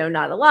giving,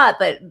 not a lot,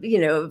 but,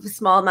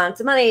 small amounts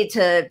of money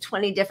to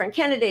 20 different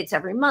candidates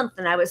every month.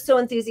 And I was so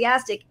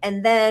enthusiastic.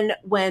 And then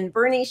when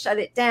Bernie shut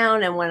it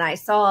down, and when I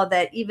saw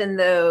that even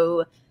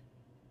though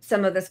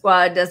some of the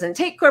squad doesn't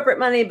take corporate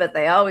money, but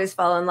they always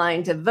fall in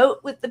line to vote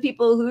with the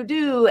people who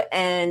do,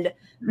 and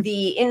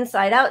the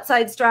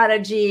inside-outside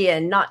strategy,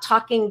 and not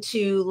talking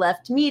to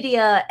left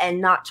media,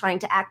 and not trying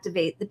to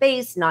activate the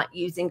base, not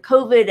using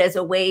COVID as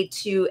a way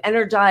to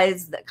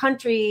energize the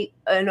country,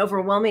 an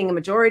overwhelming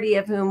majority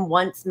of whom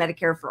wants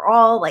Medicare for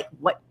all. Like,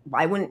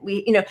 why wouldn't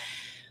we,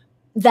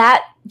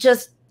 that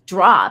just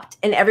dropped,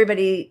 and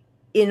everybody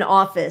in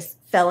office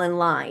fell in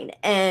line.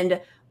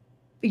 And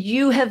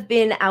you have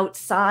been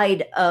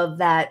outside of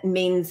that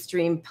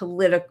mainstream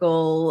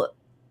political,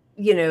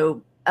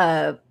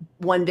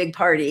 one big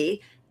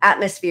party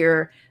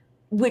atmosphere,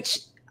 which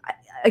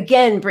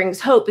again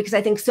brings hope, because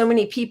I think so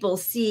many people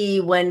see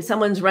when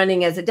someone's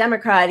running as a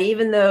Democrat,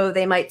 even though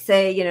they might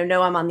say,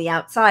 no, I'm on the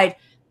outside,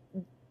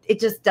 it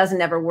just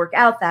doesn't ever work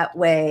out that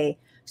way.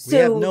 So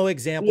we have no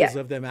examples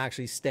of them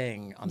actually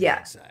staying on the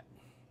outside.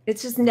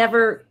 It's just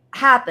never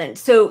happened.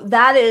 So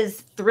that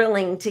is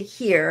thrilling to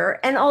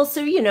hear. And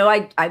also,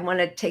 I want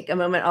to take a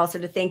moment also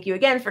to thank you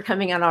again for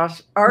coming on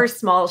our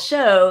small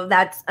show.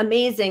 That's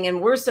amazing.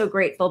 And we're so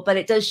grateful, but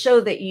it does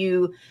show that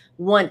you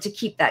want to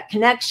keep that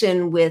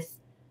connection with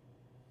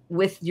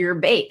your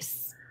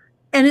base.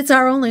 And it's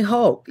our only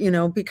hope,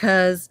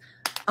 because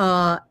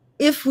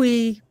if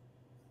we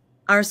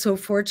are so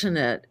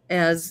fortunate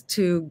as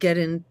to get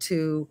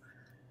into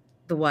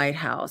the White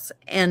House,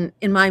 and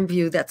in my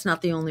view, that's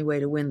not the only way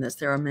to win this.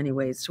 There are many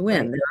ways to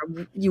win.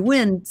 You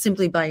win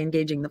simply by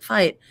engaging the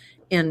fight,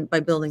 and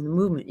by building the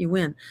movement, you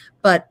win.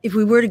 But if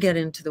we were to get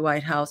into the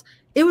White House,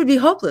 it would be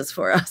hopeless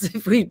for us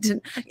if we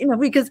didn't, you know,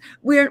 because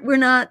we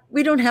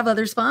don't have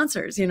other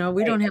sponsors, you know,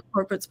 we don't have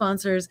corporate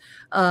sponsors,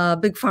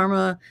 big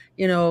pharma,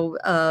 you know,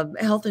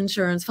 health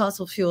insurance,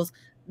 fossil fuels.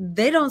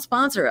 They don't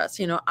sponsor us,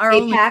 you know, our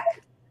APAC.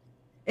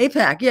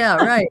 APAC, yeah,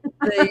 right.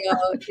 They,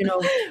 you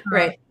know,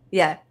 right,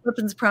 yeah,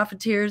 weapons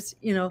profiteers,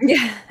 you know,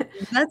 yeah.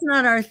 that's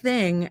not our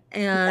thing,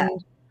 and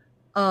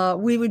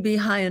we would be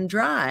high and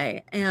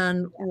dry.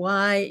 And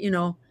why, you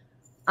know,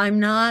 I'm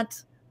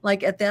not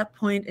like at that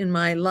point in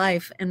my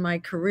life and my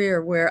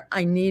career where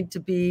I need to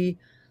be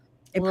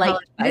a liked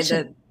by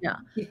politician. the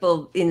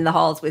people in the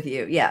halls with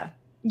you. Yeah.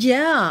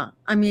 Yeah.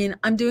 I mean,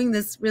 I'm doing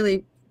this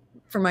really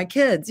for my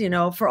kids, you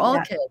know, for all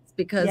kids,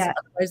 because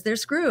otherwise they're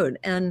screwed.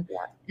 And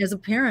as a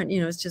parent, you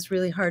know, it's just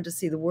really hard to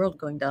see the world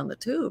going down the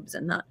tubes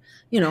and not,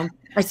 you know,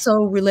 I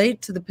so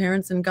relate to the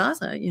parents in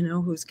Gaza, you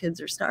know, whose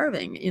kids are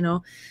starving, you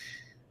know.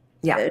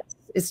 Yeah.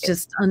 It's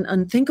just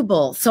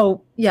unthinkable.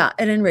 So yeah,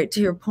 at any rate,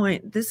 to your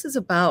point, this is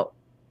about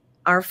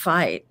our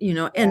fight, you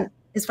know, and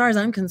as far as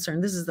I'm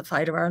concerned, this is the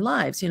fight of our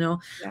lives. You know,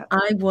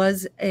 I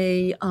was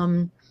a,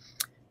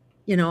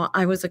 you know,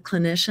 I was a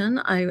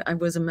clinician. I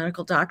was a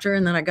medical doctor,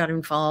 and then I got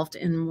involved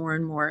in more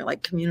and more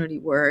like community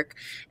work.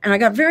 And I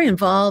got very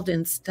involved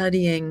in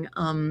studying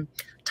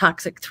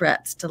toxic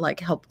threats to like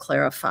help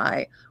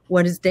clarify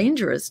what is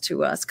dangerous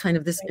to us, kind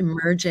of this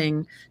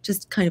emerging,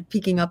 just kind of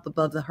peeking up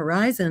above the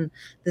horizon,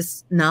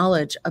 this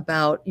knowledge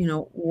about, you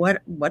know,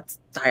 what's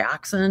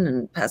dioxin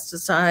and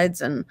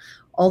pesticides and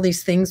all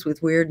these things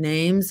with weird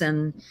names.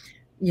 And,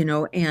 you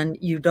know, and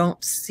you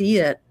don't see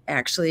it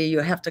actually. You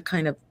have to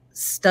kind of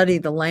study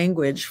the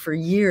language for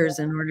years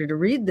in order to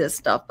read this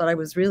stuff. But I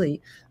was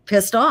really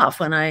pissed off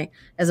when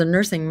as a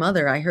nursing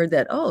mother, I heard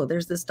that, oh,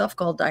 there's this stuff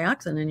called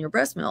dioxin in your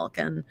breast milk,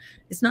 and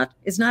it's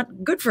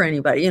not good for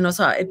anybody, you know.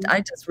 So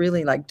I just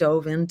really like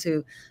dove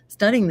into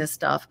studying this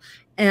stuff,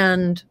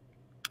 and,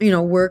 you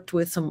know, worked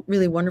with some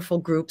really wonderful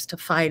groups to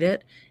fight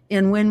it.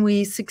 And when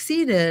we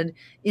succeeded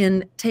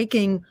in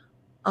taking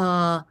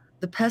the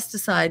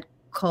pesticide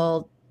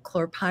called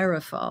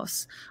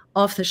chlorpyrifos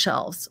off the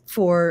shelves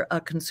for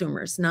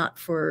consumers, not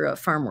for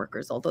farm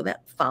workers, although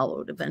that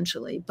followed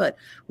eventually. But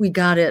we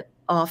got it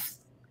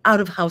out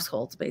of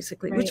households,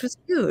 basically, which was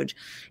huge.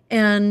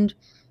 And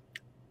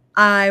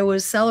I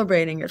was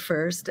celebrating at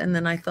first, and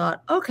then I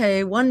thought,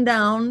 okay, one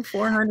down,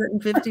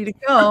 450 to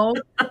go.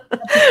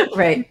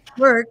 Right.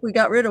 Work. We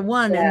got rid of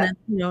one. And then,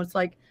 you know, it's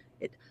like,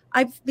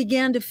 I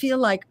began to feel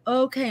like,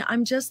 okay,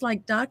 I'm just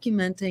like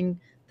documenting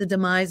the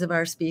demise of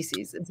our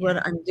species. It's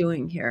what I'm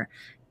doing here.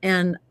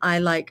 And I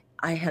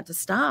had to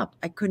stop.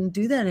 I couldn't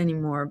do that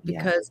anymore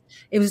because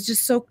it was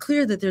just so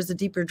clear that there's a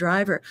deeper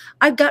driver.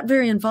 I got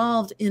very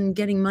involved in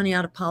getting money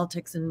out of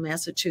politics in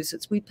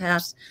Massachusetts. We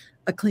passed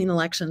a clean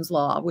elections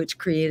law, which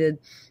created,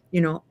 you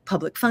know,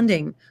 public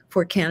funding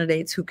for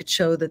candidates who could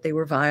show that they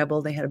were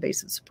viable, they had a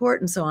base of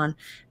support, and so on.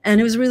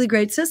 And it was a really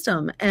great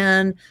system.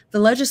 And the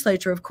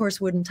legislature, of course,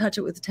 wouldn't touch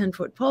it with a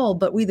 10-foot pole,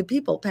 but we, the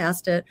people,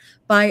 passed it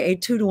by a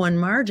 2-to-1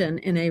 margin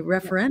in a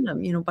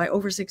referendum, you know, by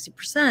over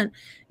 60%.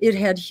 It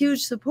had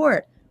huge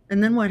support.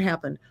 And then what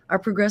happened? Our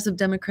progressive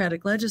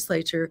Democratic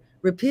legislature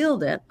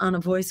repealed it on a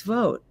voice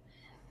vote.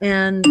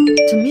 And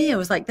to me, it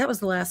was like, that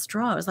was the last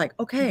straw. I was like,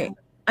 okay,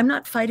 I'm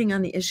not fighting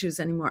on the issues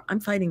anymore. I'm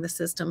fighting the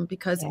system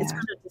because it's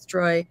going to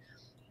destroy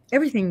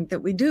everything that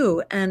we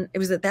do. And it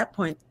was at that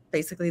point,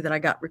 basically, that I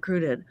got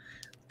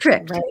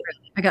tricked. Right.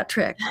 I got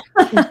tricked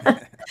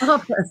because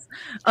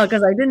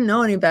I didn't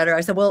know any better.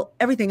 I said, well,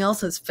 everything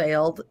else has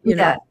failed. You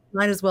know,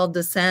 might as well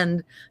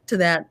descend to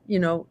that, you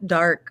know,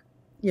 dark,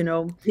 you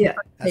know. Yeah.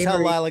 That's how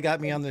Lila got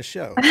me on this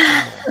show.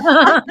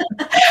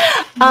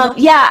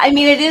 Yeah, I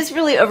mean, it is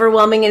really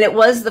overwhelming. And it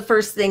was the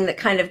first thing that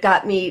kind of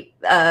got me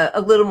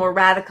a little more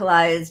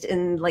radicalized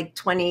in like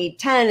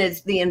 2010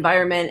 is the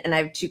environment. And I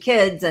have 2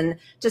 kids, and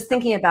just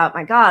thinking about,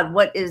 my God,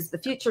 what is the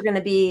future going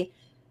to be?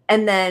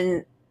 And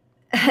then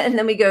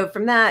we go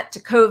from that to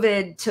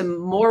COVID to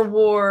more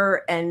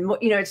war, and more,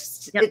 you know,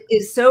 it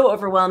is so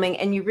overwhelming.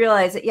 And you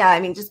realize that, I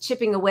mean, just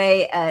chipping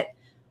away at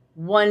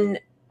one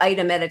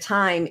item at a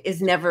time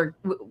is never,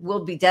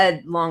 will be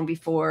dead long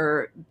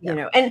before, you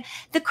know. And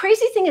the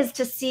crazy thing is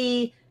to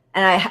see,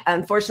 and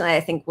unfortunately, I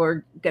think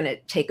we're going to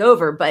take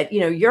over, but, you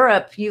know,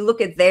 Europe, you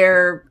look at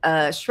their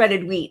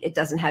shredded wheat, it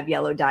doesn't have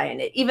yellow dye in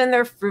it, even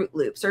their Fruit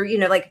Loops, or, you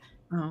know, like,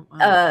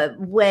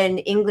 when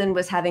England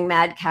was having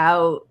mad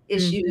cow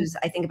issues,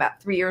 I think about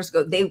 3 years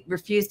ago, they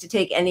refused to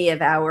take any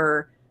of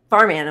our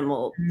farm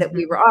animal that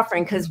we were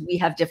offering because we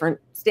have different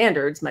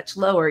standards, much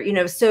lower, you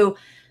know. So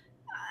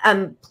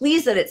I'm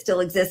pleased that it still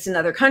exists in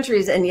other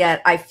countries. And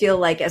yet I feel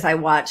like as I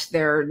watch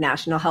their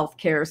national health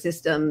care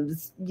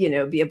systems, you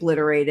know, be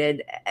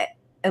obliterated,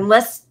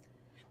 unless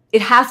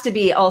it has to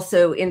be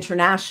also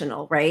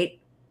international, right?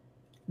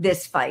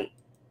 This fight.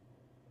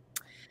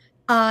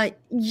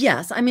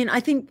 Yes. I mean,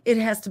 I think it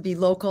has to be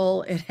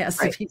local. It has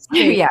to be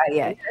state.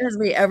 It has to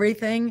be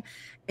everything.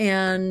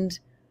 And,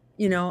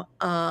 you know,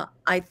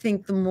 I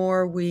think the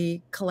more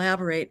we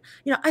collaborate,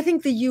 you know, I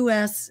think the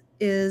US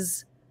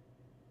is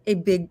a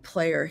big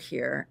player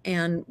here,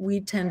 and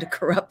we tend to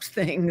corrupt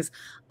things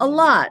a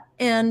lot.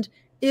 And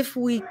if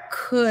we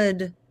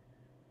could,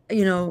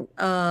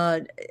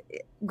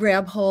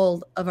 grab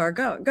hold of our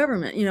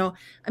government,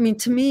 I mean,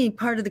 to me,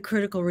 part of the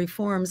critical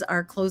reforms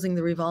are closing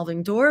the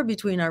revolving door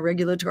between our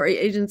regulatory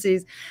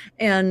agencies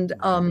and,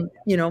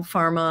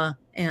 pharma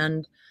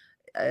and,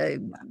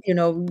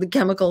 the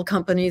chemical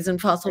companies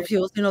and fossil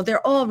fuels.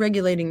 They're all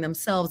regulating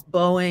themselves.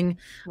 Boeing,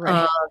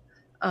 Right.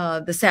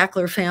 The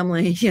Sackler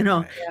family, Right.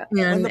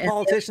 And the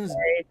politicians,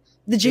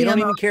 the GM, they don't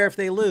even care if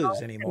they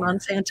lose anymore.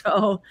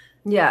 Monsanto.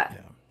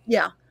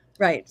 Yeah.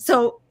 Right.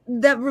 So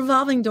that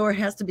revolving door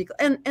has to be,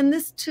 and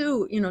this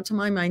too, to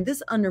my mind,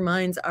 this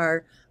undermines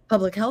our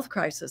public health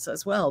crisis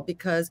as well,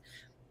 because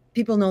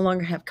people no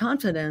longer have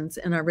confidence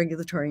in our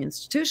regulatory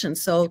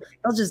institutions. So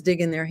they'll just dig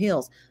in their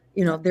heels.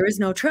 There is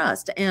no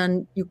trust,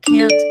 and you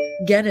can't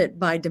get it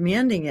by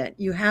demanding it.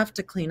 You have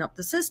to clean up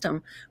the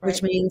system,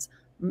 which means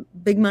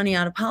big money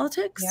out of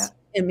politics. Yeah.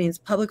 It means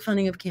public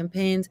funding of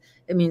campaigns.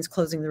 It means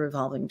closing the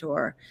revolving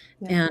door.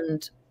 Yeah.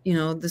 And,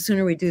 the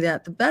sooner we do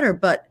that, the better.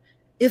 But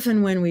if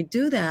and when we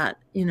do that,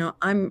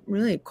 I'm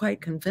really quite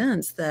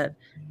convinced that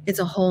it's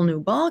a whole new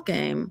ball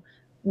game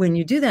when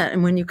you do that,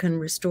 and when you can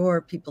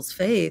restore people's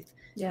faith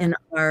in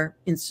our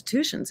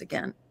institutions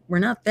again. We're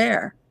not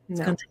there. It's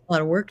going to take a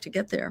lot of work to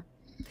get there.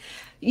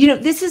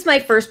 This is my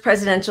first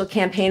presidential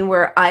campaign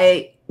where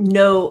I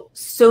know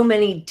so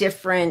many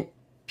different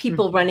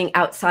people running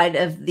outside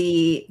of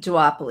the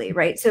duopoly,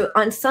 right? So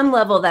on some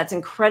level, that's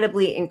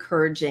incredibly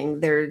encouraging.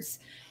 There's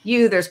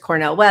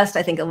Cornel West.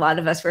 I think a lot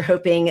of us were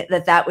hoping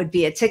that would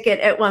be a ticket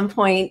at one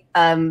point.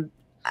 I'm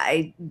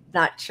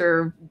not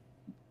sure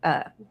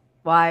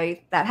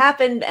why that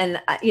happened. And,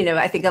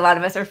 I think a lot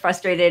of us are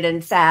frustrated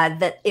and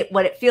sad that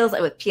what it feels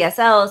like with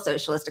PSL,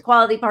 Socialist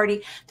Equality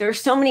Party, there are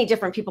so many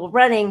different people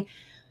running.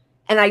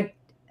 And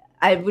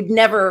I would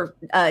never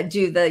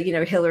do the,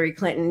 Hillary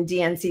Clinton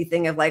DNC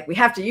thing of like, we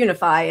have to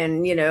unify,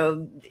 and,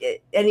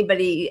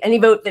 any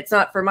vote that's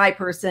not for my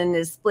person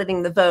is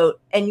splitting the vote.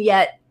 And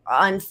yet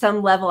on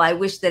some level, I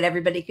wish that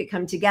everybody could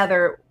come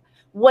together.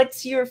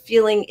 What's your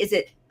feeling? Is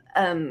it,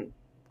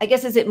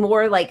 is it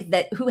more like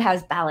that? Who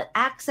has ballot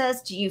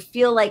access? Do you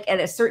feel like at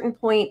a certain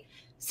point,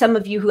 some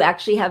of you who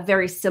actually have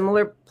very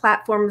similar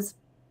platforms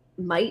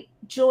might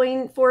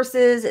join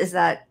forces? Is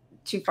that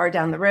too far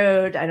down the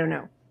road? I don't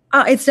know.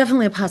 It's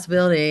definitely a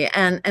possibility.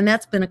 And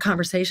that's been a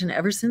conversation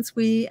ever since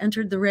we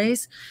entered the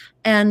race.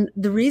 And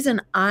the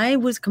reason I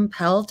was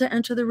compelled to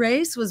enter the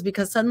race was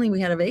because suddenly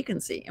we had a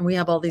vacancy and we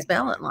have all these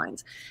ballot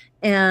lines.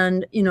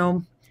 And,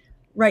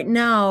 right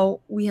now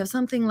we have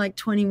something like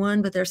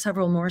 21, but there are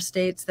several more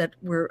states that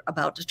we're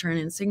about to turn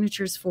in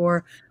signatures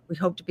for. We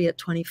hope to be at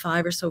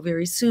 25 or so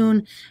very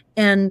soon.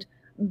 And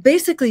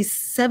basically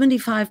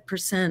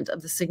 75%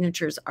 of the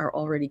signatures are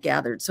already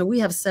gathered. So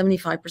we have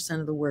 75%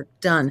 of the work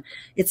done.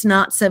 It's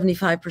not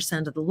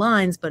 75% of the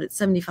lines, but it's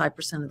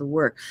 75% of the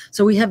work.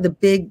 So we have the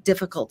big,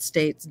 difficult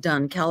states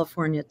done: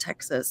 California,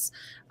 Texas,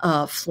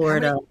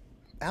 Florida.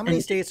 How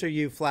many states are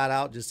you flat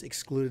out just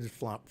excluded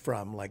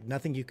from? Like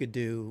nothing you could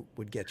do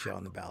would get you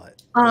on the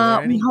ballot?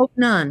 We hope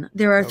none.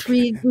 There are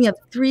we have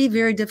three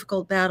very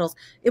difficult battles.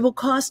 It will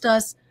cost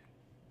us,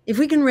 if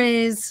we can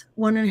raise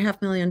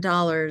 $1.5 million,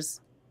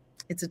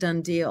 it's a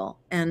done deal.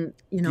 And,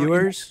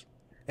 viewers,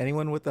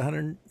 anyone with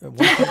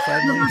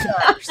 $1.5 million?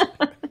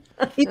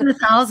 Even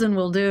 1,000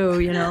 will do,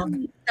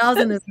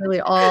 1,000 is really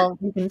all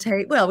you can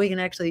take. Well,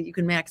 you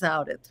can max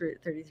out at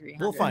 3,300.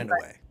 We'll find a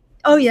way.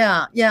 Oh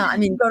yeah. Yeah. I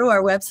mean, go to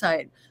our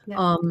website,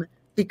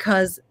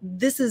 because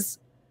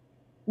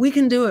we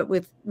can do it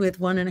with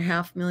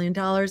 $1.5 million.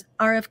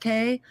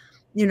 RFK,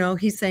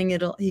 he's saying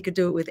he could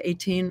do it with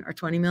 18 or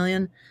 20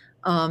 million.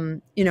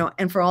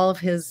 And for all of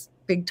his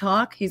big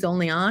talk, he's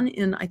only on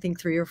in, I think,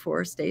 3 or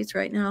 4 states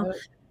right now,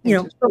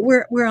 but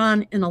we're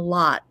on in a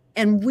lot.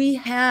 And we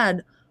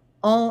had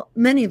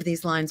many of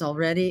these lines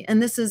already.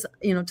 And this is,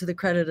 to the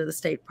credit of the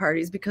state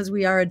parties, because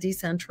we are a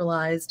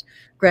decentralized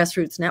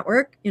grassroots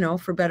network,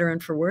 for better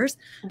and for worse.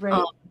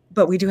 Right.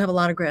 But we do have a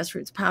lot of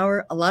grassroots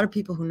power, a lot of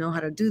people who know how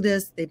to do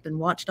this. They've been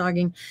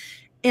watchdogging,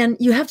 and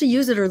you have to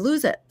use it or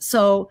lose it.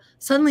 So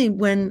suddenly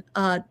when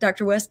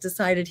Dr. West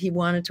decided he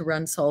wanted to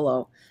run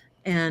solo,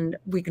 and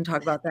we can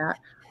talk about that,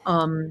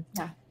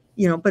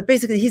 but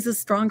basically he's a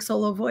strong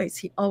solo voice.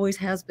 He always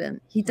has been.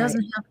 He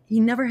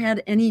never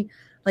had any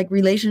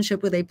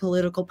relationship with a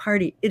political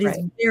party. It is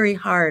very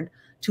hard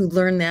to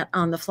learn that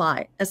on the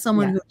fly. As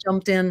someone who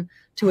jumped in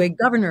to a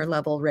governor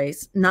level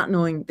race, not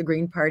knowing the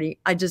Green Party,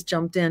 I just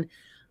jumped in.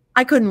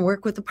 I couldn't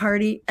work with the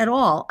party at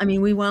all. I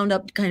mean, we wound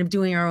up kind of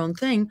doing our own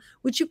thing,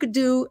 which you could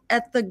do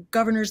at the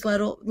governor's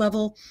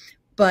level,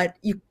 but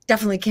you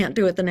definitely can't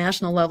do at the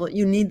national level.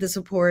 You need the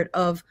support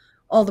of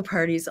all the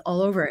parties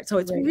all over it. So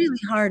it's really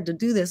hard to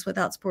do this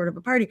without support of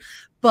a party.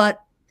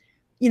 But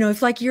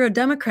if you're a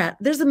Democrat,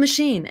 there's a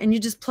machine and you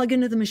just plug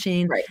into the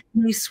machine,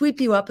 and they sweep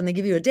you up and they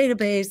give you a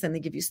database and they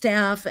give you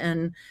staff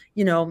and,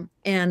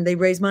 and they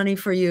raise money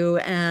for you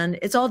and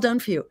it's all done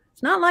for you.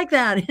 It's not like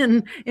that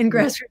in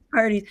grassroots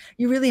parties.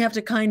 You really have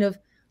to kind of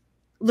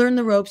learn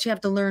the ropes. You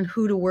have to learn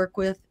who to work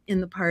with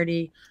in the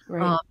party,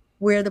 Right.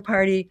 Where the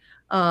party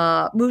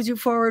moves you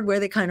forward, where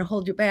they kind of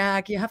hold you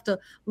back. You have to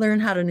learn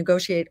how to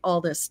negotiate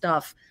all this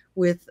stuff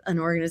with an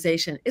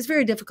organization. It's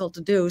very difficult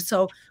to do.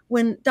 So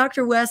when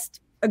Dr. West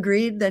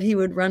agreed that he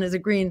would run as a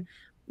Green,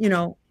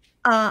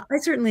 I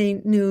certainly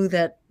knew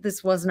that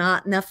this was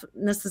not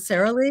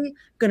necessarily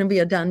going to be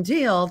a done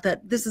deal,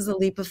 that this is a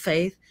leap of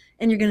faith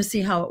and you're going to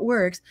see how it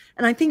works.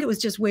 And I think it was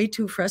just way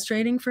too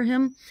frustrating for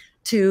him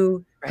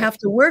to have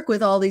to work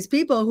with all these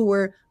people who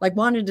were like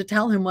wanted to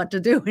tell him what to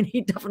do. And he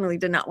definitely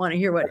did not want to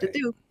hear what to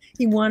do.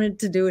 He wanted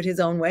to do it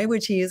his own way,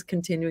 which he is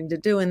continuing to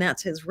do. And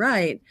that's his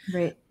right.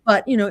 Right.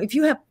 But, if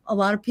you have a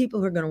lot of people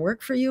who are going to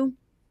work for you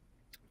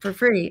for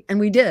free, and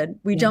we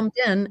jumped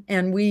in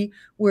and we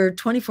were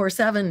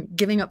 24/7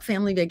 giving up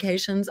family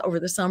vacations over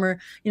the summer,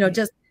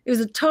 it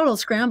was a total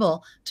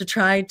scramble to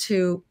try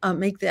to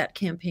make that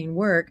campaign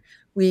work.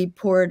 We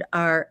poured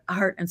our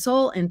heart and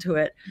soul into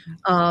it.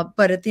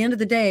 But at the end of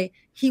the day,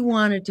 he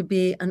wanted to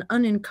be an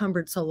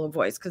unencumbered solo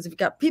voice, because if you've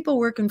got people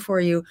working for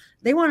you,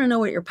 they want to know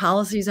what your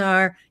policies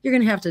are. You're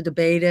going to have to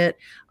debate it.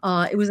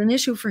 It was an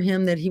issue for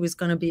him that he was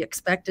going to be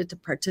expected to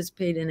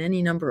participate in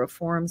any number of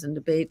forums and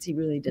debates. He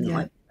really didn't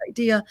like the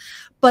idea.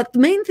 But the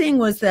main thing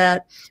was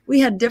that we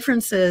had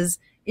differences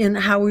in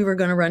how we were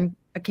going to run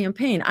a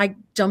campaign. I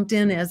jumped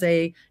in as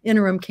a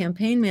interim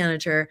campaign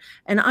manager,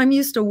 and I'm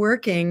used to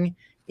working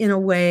in a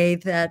way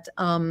that,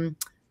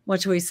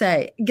 what should we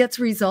say, gets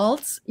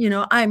results.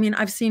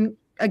 I've seen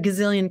a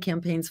gazillion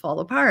campaigns fall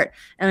apart,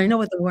 and I know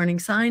what the warning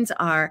signs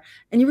are.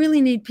 And you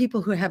really need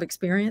people who have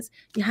experience.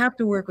 You have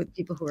to work with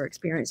people who are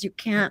experienced. You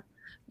can't,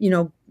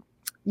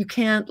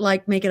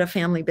 like make it a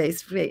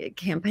family-based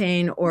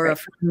campaign or a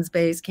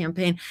friends-based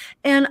campaign.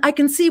 And I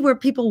can see where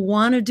people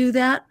want to do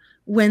that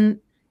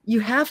when you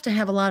have to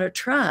have a lot of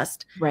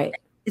trust. Right.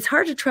 It's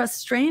hard to trust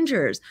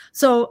strangers.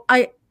 So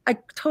I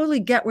totally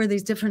get where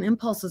these different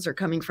impulses are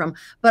coming from,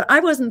 but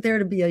I wasn't there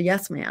to be a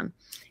yes man.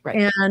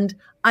 Right. And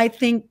I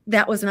think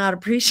that was not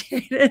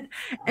appreciated.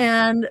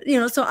 And,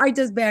 so I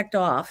just backed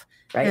off.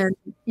 Right. And,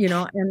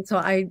 and so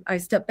I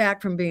stepped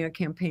back from being a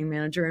campaign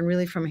manager and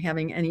really from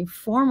having any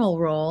formal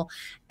role.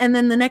 And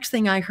then the next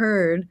thing I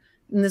heard,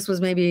 and this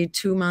was maybe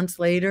 2 months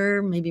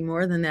later, maybe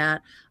more than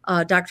that,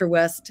 Dr.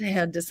 West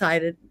had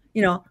decided,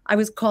 I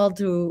was called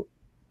to,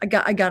 I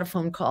got a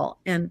phone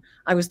call, and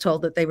I was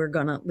told that they were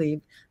going to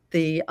leave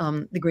the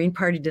Green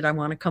Party. Did I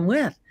want to come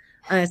with?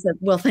 And I said,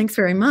 well, thanks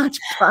very much.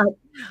 But,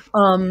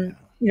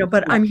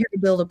 but I'm here to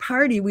build a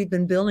party. We've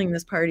been building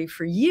this party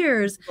for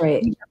years.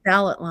 Right. We have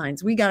ballot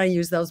lines. We got to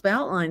use those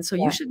ballot lines. So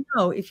you should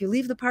know, if you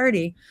leave the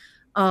party,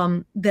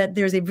 that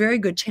there's a very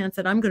good chance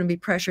that I'm going to be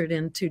pressured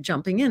into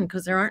jumping in,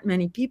 because there aren't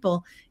many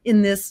people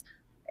in this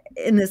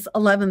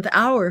 11th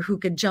hour who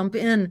could jump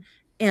in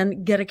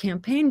and get a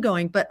campaign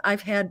going. But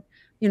I've had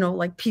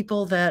like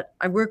people that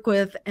I work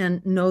with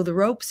and know the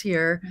ropes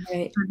here,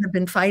 right, have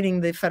been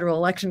fighting the Federal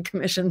Election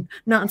Commission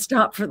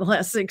nonstop for the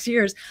last 6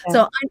 years. Yeah.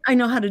 So I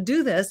know how to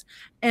do this.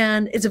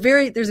 And there's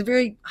a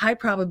very high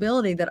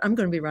probability that I'm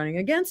going to be running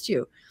against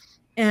you.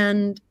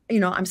 And,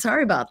 I'm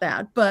sorry about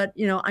that, but,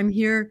 I'm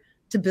here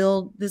to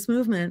build this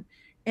movement.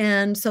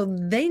 And so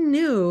they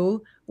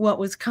knew what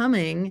was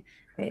coming.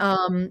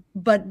 Right.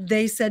 But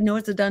they said, no,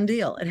 it's a done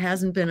deal. It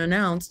hasn't been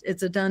announced.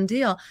 It's a done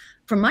deal.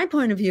 From my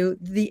point of view,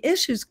 the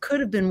issues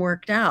could have been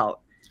worked out,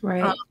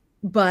 right?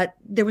 But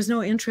there was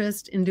no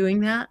interest in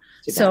doing that.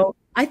 So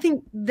I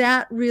think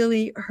that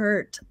really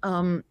hurt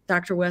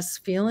Dr. West's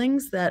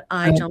feelings that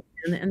I jumped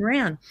in and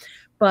ran.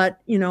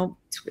 But,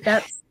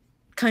 that's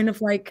kind of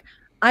like,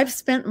 I've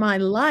spent my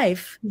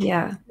life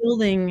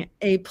building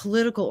a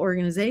political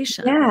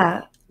organization.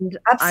 Yeah,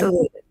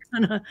 absolutely.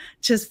 I'm gonna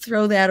just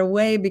throw that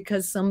away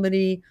because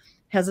somebody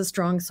has a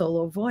strong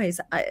solo voice.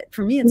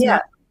 For me, it's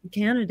not a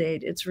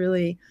candidate. It's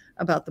really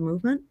about the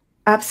movement.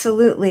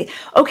 Absolutely.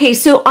 Okay,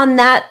 so on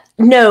that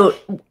note,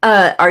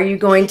 are you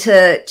going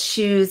to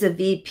choose a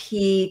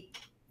VP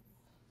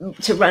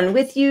to run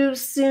with you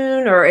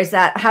soon, or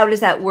how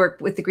does that work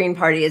with the Green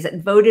Party? Is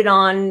it voted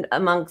on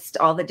amongst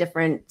all the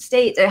different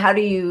states, or how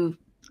do you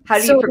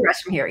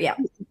progress from here? Yeah.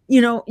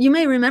 You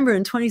may remember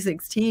in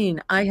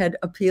 2016, I had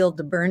appealed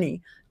to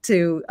Bernie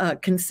to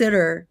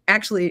consider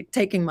actually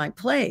taking my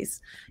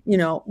place,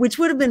 which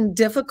would have been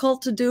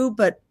difficult to do,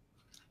 but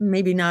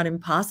maybe not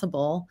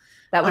impossible.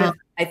 That would have,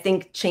 I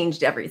think,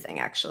 changed everything,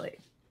 actually.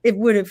 It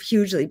would have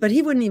hugely, but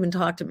he wouldn't even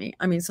talk to me.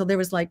 I mean, so there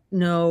was like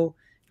no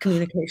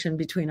communication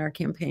between our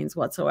campaigns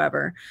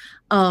whatsoever.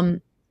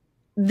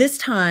 This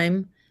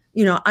time,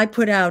 I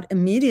put out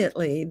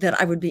immediately that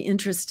I would be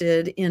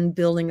interested in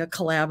building a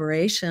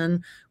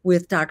collaboration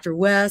with Dr.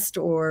 West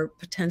or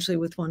potentially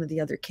with one of the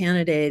other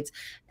candidates.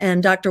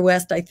 And Dr.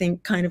 West, I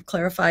think, kind of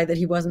clarified that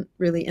he wasn't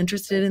really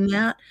interested in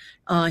that.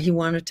 He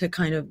wanted to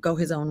kind of go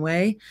his own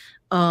way,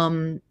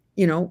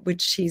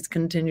 which he's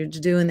continued to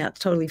do, and that's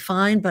totally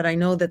fine. But I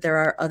know that there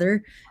are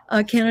other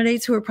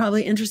candidates who are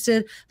probably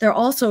interested. There are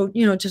also,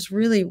 just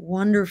really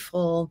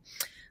wonderful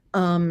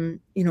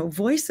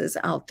voices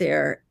out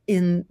there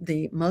in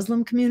the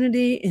Muslim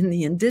community, in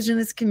the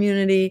indigenous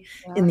community,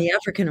 in the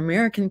African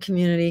American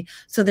community.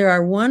 So there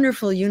are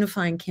wonderful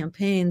unifying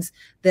campaigns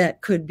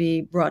that could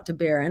be brought to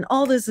bear. And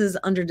all this is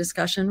under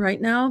discussion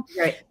right now.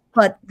 Right.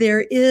 But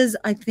there is,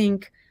 I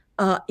think,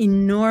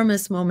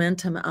 enormous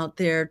momentum out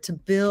there to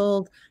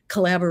build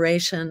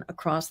collaboration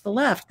across the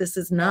left. This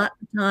is not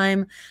the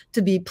time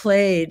to be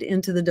played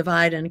into the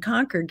divide and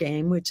conquer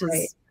game, which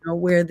is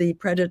where the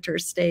predator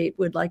state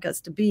would like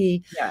us to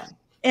be. Yeah.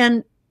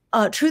 And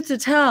truth to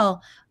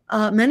tell,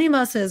 many of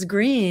us as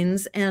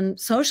Greens and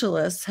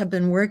socialists have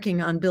been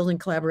working on building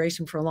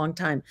collaboration for a long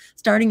time.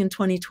 Starting in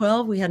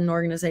 2012, we had an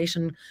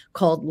organization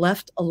called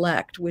Left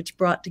Elect, which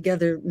brought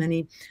together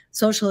many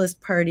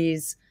socialist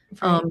parties,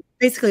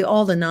 basically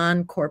all the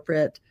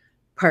non-corporate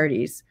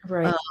parties.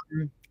 Right.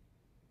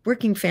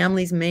 Working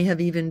families may have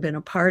even been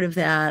a part of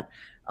that,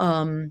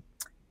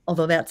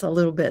 although that's a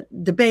little bit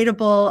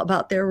debatable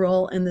about their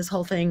role in this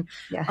whole thing.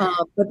 Yeah.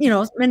 But,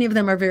 many of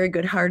them are very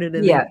good-hearted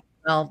and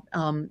well,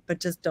 but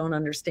just don't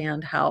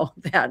understand how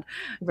that,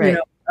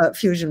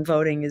 fusion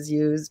voting is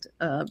used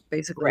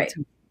basically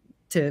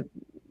to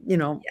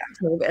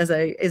sort of as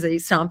a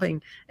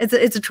stomping.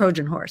 It's a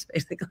Trojan horse,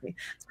 basically.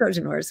 It's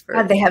Trojan horse for.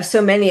 God, they have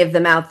so many of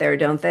them out there,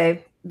 don't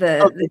they?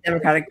 The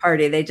Democratic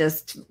Party, they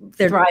just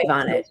thrive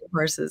on it.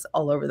 Horses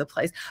all over the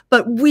place.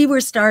 But we were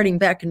starting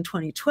back in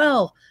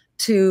 2012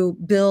 to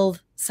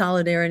build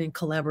solidarity and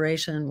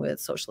collaboration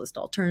with Socialist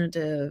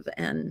Alternative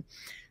and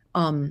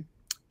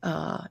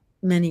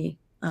many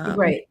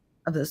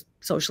of the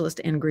Socialist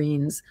and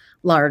Greens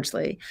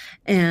largely.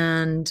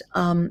 And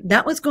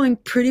that was going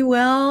pretty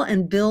well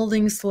and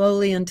building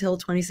slowly until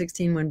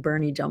 2016 when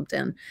Bernie jumped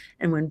in.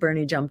 And when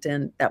Bernie jumped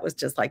in, that was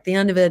just like the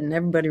end of it, and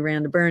everybody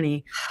ran to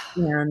Bernie.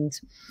 And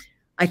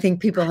I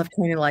think people have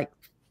kind of like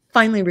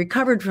finally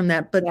recovered from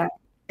that, but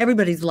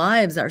everybody's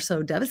lives are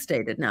so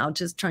devastated now,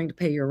 just trying to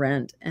pay your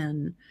rent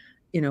and,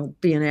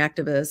 be an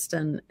activist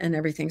and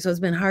everything. So it's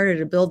been harder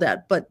to build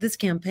that. But this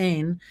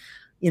campaign,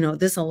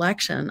 this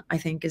election, I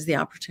think, is the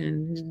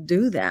opportunity to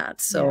do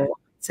that. So I'd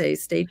say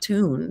stay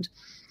tuned.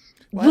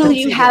 Well, will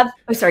you have,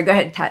 sorry, go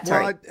ahead, Tat,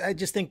 sorry. Well, I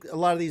just think a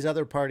lot of these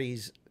other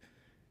parties,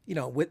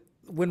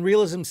 when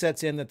realism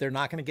sets in that they're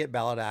not going to get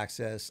ballot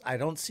access, I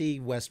don't see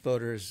West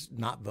voters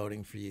not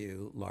voting for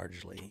you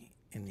largely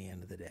in the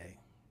end of the day.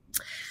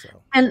 So.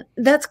 And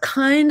that's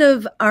kind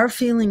of our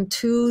feeling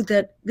too,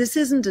 that this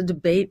isn't a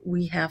debate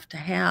we have to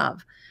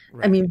have.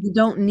 Right. I mean, we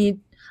don't need,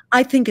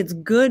 I think it's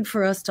good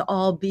for us to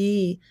all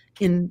be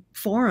in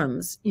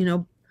forums,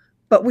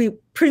 but we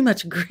pretty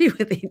much agree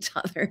with each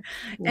other.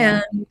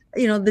 Yeah.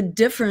 And, the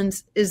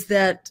difference is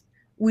that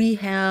we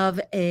have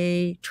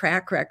a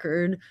track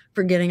record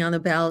for getting on the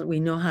ballot. We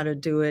know how to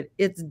do it.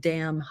 It's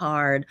damn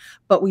hard,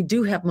 but we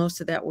do have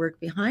most of that work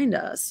behind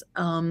us.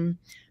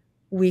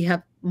 We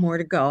have more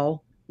to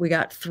go. We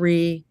got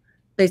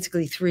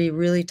basically three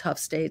really tough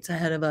states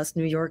ahead of us.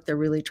 New York, they're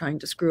really trying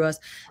to screw us.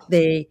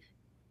 They,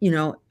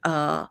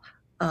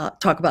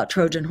 talk about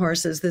Trojan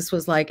horses. This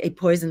was like a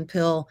poison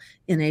pill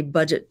in a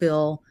budget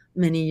bill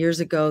many years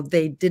ago.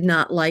 They did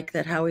not like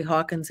that Howie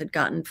Hawkins had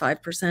gotten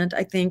 5%,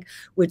 I think,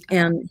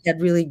 and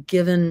had really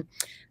given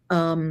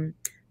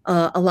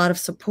a lot of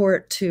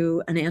support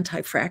to an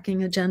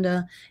anti-fracking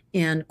agenda.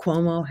 And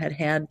Cuomo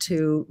had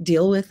to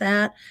deal with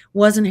that.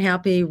 Wasn't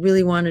happy,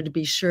 really wanted to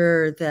be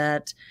sure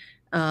that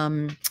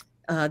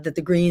that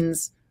the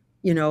Greens,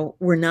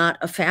 were not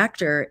a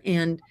factor.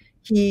 And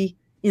he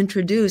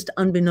introduced,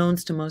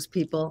 unbeknownst to most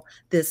people,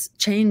 this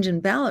change in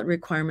ballot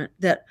requirement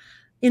that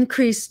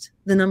increased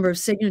the number of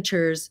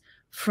signatures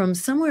from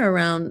somewhere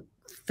around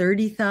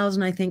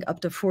 30,000, I think,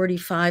 up to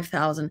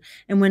 45,000.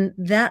 And when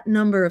that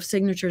number of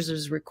signatures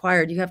is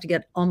required, you have to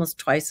get almost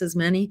twice as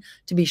many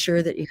to be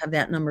sure that you have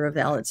that number of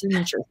valid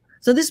signatures.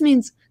 So this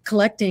means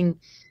collecting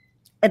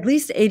at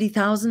least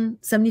 80,000,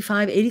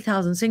 75,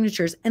 80,000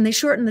 signatures, and they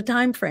shorten the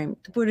time frame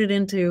to put it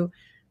into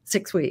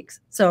 6 weeks.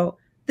 So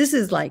this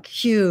is like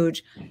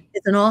huge.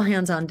 It's an all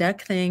hands on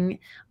deck thing.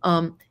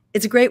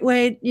 It's a great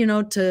way,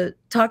 to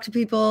talk to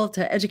people,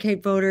 to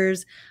educate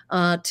voters,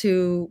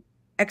 to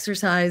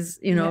exercise,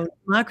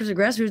 democracy,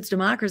 grassroots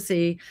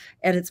democracy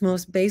at its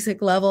most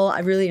basic level. I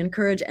really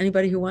encourage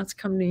anybody who wants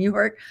to come to New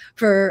York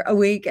for a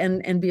week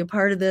and be a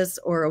part of this,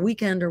 or a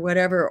weekend or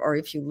whatever, or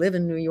if you live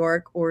in New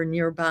York or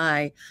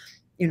nearby,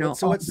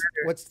 So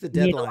what's the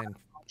deadline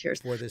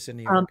for this in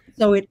New York?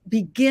 So it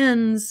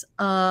begins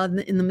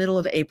in the middle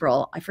of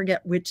April. I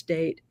forget which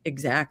date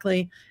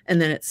exactly.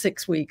 And then it's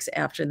 6 weeks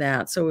after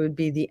that. So it would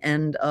be the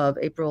end of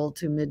April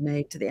to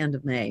mid-May to the end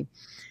of May.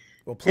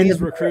 Well,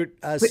 please recruit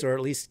us, or at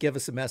least give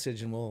us a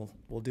message, and we'll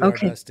do our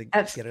best to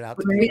get it out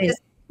to people.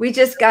 We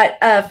just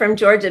got from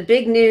Georgia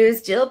big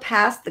news. Jill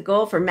passed the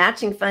goal for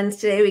matching funds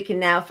today. We can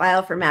now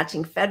file for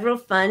matching federal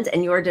funds,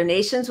 and your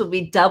donations will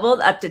be doubled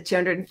up to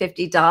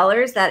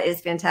 $250. That is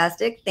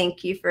fantastic.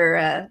 Thank you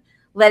for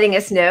letting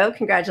us know.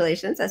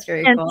 Congratulations. That's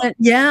very cool.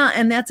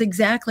 And that's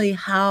exactly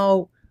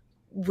how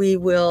we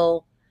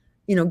will,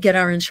 get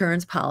our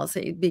insurance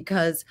policy,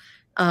 because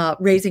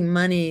raising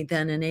money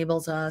then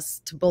enables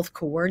us to both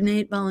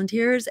coordinate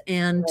volunteers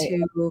and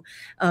to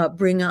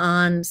bring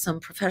on some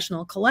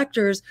professional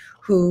collectors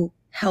who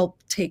help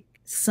take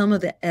some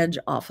of the edge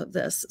off of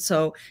this.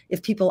 So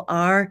if people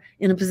are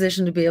in a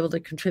position to be able to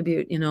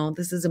contribute, you know,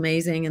 this is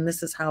amazing. And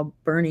this is how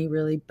Bernie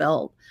really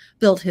built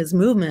his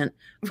movement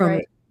from,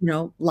 you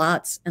know,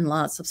 lots and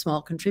lots of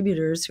small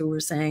contributors who were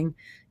saying,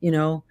 you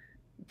know,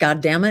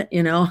 God damn it,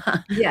 you know,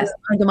 yes,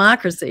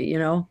 democracy, you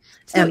know.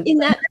 So and in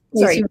that,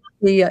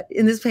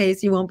 in this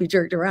case, you won't be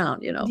jerked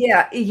around, you know.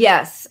 Yeah.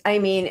 Yes. I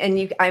mean,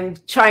 and I'm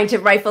trying to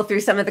rifle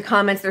through some of the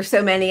comments. There's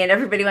so many, and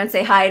everybody wants to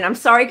say hi. And I'm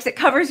sorry because it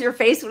covers your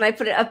face when I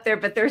put it up there.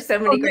 But there's so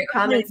many great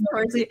comments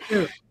towards you.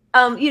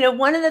 You know,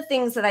 one of the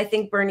things that I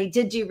think Bernie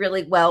did do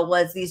really well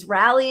was these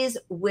rallies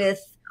with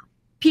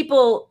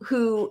people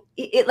who,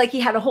 like he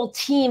had a whole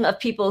team of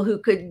people who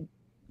could.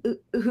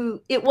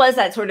 Who it was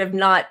that sort of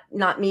not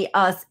me,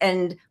 us.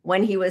 And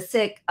when he was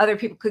sick, other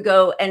people could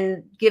go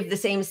and give the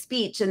same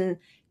speech. And,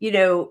 you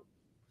know,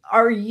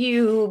 are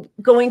you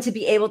going to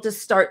be able to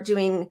start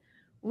doing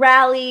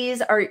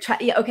rallies or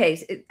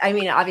okay. I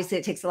mean, obviously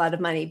it takes a lot of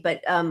money,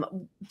 but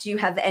do you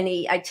have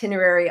any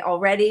itinerary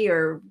already,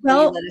 or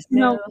will you let us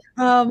know?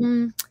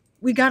 No,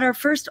 we got our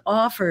first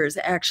offers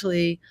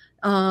actually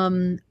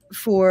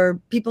for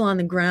people on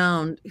the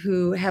ground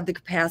who have the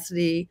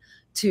capacity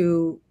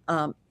to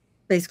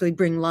basically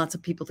bring lots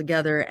of people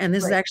together. And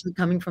this is actually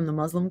coming from the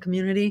Muslim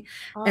community,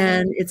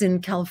 and it's in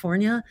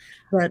California.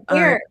 But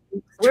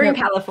we're in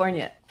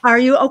California. Are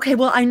you? Okay.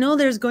 Well, I know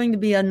there's going to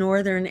be a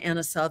northern and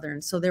a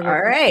southern. So there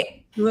were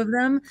two of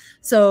them.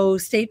 So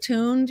stay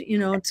tuned, you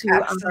know,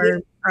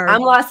 to our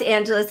I'm Los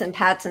Angeles and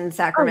Pat's in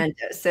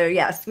Sacramento. So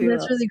yes,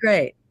 that's really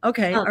great.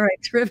 Okay. All right.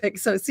 Terrific.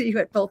 So see you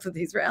at both of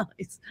these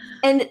rallies.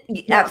 And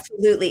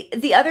absolutely.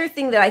 The other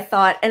thing that I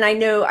thought, and I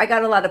know I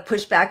got a lot of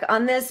pushback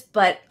on this,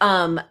 but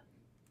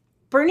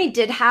Bernie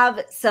did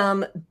have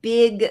some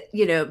big,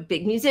 you know,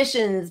 big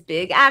musicians,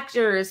 big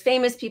actors,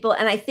 famous people.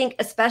 And I think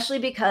especially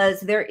because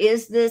there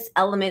is this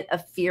element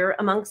of fear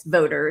amongst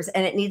voters,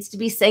 and it needs to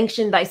be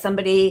sanctioned by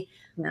somebody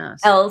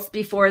else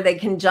before they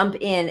can jump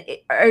in.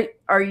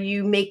 Are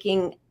you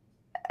making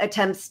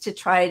attempts to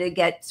try to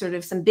get sort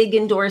of some big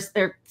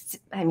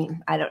I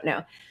mean, I don't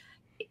know,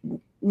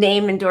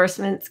 name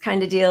endorsements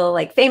kind of deal,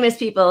 like famous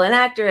people, an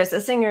actress, a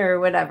singer,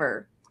 or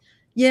whatever?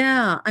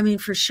 Yeah, I mean,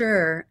 for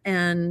sure.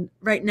 And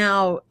right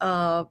now,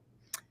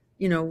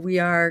 you know, we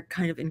are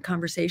kind of in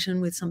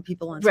conversation with some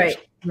people on social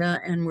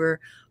media, and we're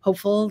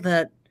hopeful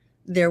that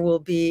there will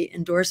be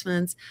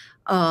endorsements.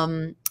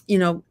 You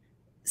know,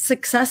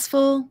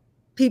 successful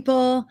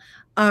people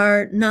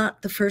are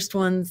not the first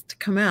ones to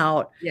come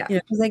out, you know,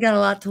 because they got a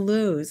lot to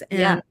lose.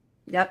 And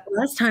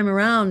last time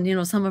around, you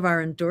know, some of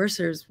our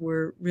endorsers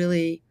were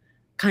really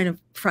kind of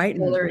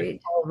frightened when the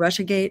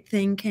Russiagate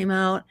thing came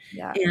out.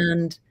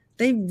 And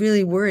they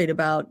really worried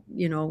about,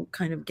 you know,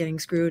 kind of getting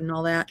screwed and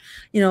all that,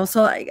 you know.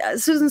 So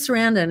Susan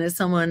Sarandon is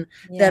someone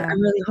that I'm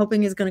really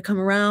hoping is going to come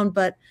around.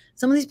 But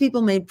some of these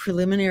people made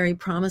preliminary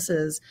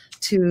promises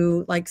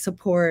to like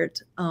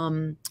support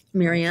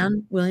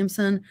Marianne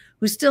Williamson,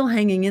 who's still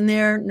hanging in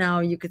there. Now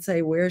you could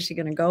say, where is she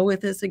going to go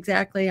with this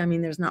exactly? I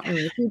mean, there's not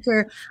really a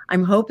future.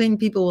 I'm hoping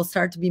people will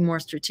start to be more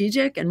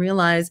strategic and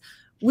realize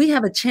we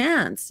have a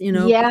chance, you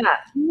know,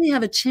 we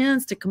have a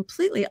chance to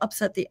completely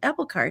upset the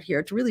apple cart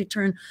here, to really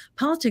turn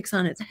politics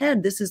on its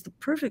head. This is the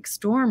perfect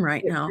storm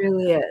right now. It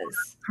really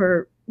is.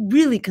 For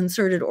really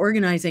concerted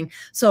organizing.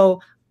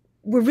 So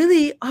we're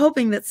really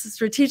hoping that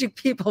strategic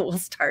people will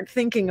start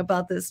thinking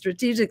about this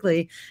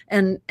strategically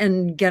and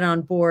get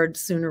on board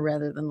sooner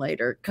rather than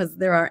later, because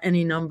there are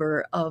any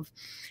number of,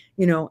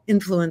 you know,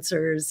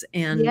 influencers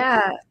and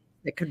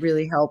that could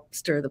really help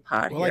stir the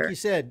pot here. Like you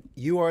said,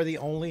 you are the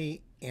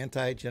only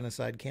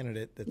anti-genocide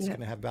candidate that's going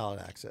to have ballot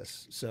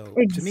access. So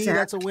to me,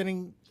 that's a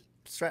winning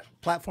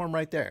platform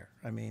right there.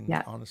 I mean,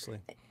 honestly.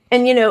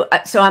 And, you know,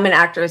 so I'm an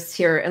actress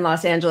here in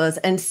Los Angeles,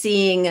 and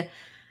seeing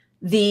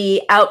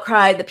the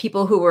outcry, the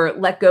people who were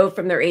let go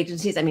from their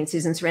agencies. I mean,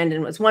 Susan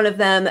Sarandon was one of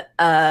them,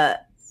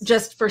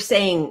 just for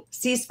saying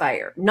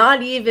ceasefire,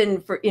 not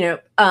even for, you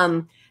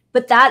know,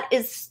 but that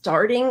is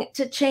starting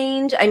to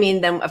change. I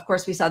mean, then of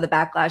course we saw the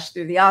backlash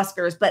through the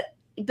Oscars, but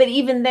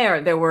even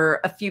there were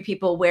a few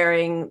people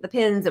wearing the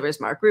pins. There was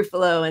Mark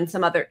Ruffalo and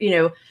some other, you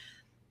know,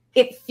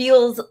 it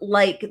feels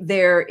like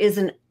there is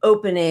an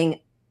opening,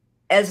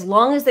 as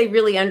long as they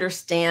really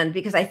understand,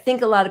 because I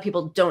think a lot of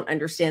people don't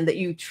understand that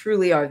you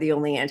truly are the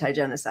only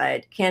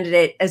anti-genocide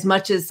candidate, as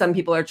much as some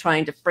people are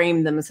trying to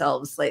frame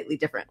themselves slightly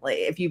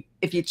differently. If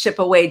you chip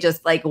away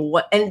just like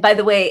what, and by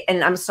the way,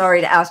 and I'm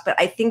sorry to ask, but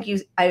I think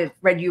I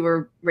read you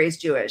were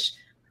raised Jewish.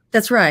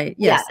 That's right.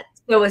 Yes. Yeah.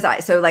 So was I.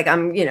 So like,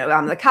 I'm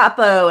the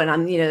capo, and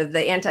I'm, you know,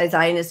 the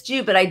anti-Zionist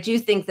Jew, but I do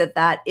think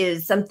that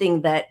is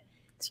something that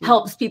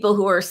helps people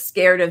who are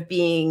scared of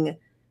being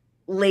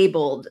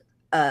labeled,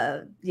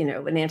 you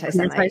know, an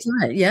anti-Semite.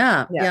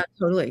 Yeah,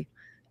 totally.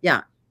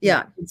 Yeah,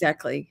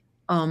 exactly.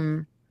 I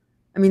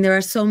mean, there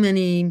are so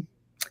many,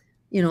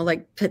 you know,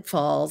 like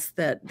pitfalls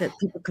that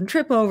people can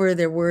trip over.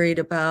 They're worried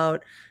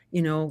about,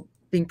 you know,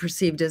 being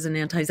perceived as an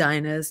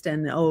anti-Zionist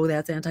and, oh,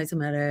 that's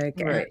anti-Semitic.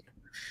 Right.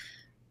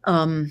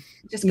 And,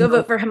 just go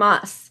vote for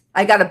Hamas.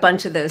 I got a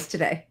bunch of those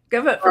today.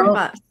 Go vote for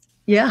Hamas.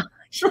 Yeah.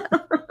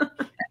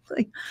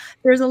 Exactly.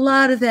 There's a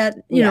lot of that,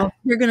 you know,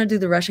 you're going to do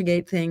the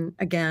Russiagate thing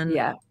again.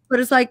 Yeah. But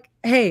it's like,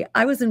 hey,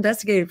 I was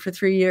investigated for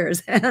 3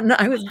 years and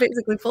I was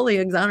basically fully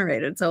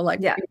exonerated. So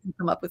like, you can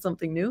come up with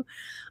something new.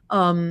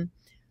 I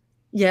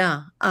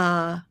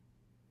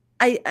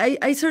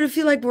sort of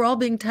feel like we're all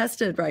being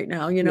tested right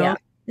now, you know.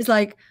 It's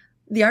like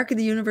the arc of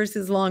the universe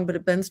is long, but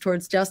it bends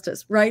towards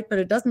justice, right? But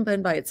it doesn't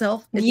bend by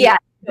itself. No,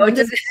 it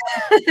doesn't.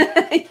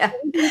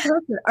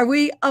 Are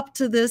we up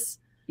to this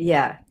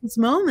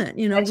moment?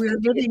 You know, we're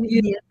living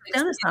in the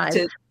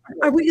genocide.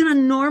 Are we going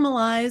to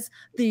normalize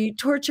the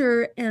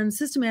torture and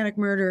systematic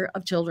murder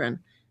of children?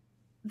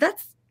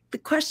 That's the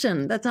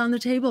question that's on the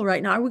table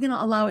right now. Are we going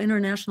to allow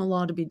international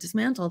law to be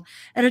dismantled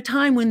at a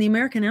time when the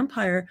American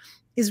empire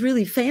is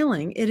really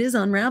failing? It is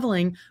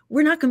unraveling.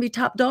 We're not going to be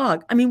top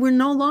dog. I mean, we're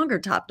no longer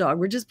top dog.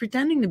 We're just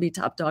pretending to be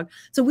top dog.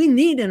 So we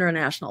need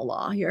international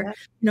law here.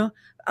 You know,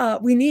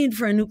 we need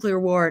for a nuclear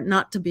war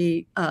not to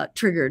be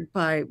triggered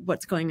by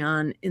what's going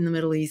on in the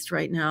Middle East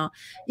right now.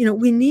 You know,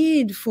 we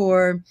need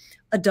for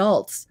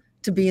adults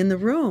to be in the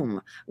room.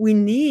 We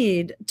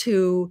need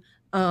to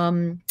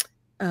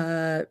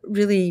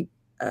really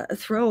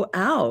throw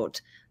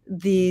out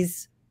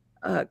these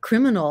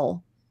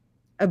criminal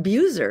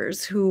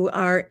abusers who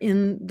are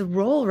in the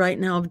role right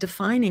now of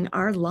defining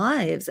our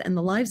lives and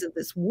the lives of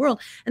this world.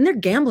 And they're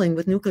gambling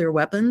with nuclear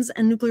weapons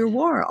and nuclear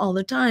war all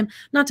the time,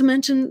 not to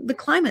mention the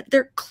climate.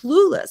 They're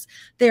clueless.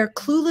 They are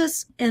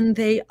clueless, and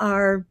they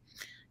are,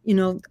 you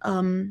know,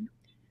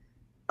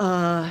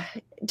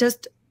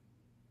 just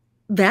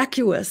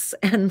vacuous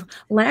and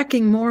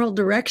lacking moral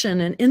direction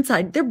and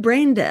insight. They're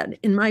brain dead,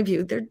 in my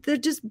view. They're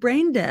just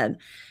brain dead.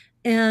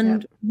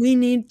 And we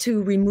need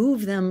to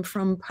remove them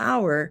from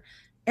power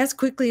as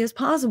quickly as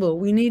possible.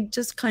 We need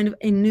just kind of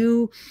a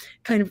new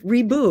kind of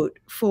reboot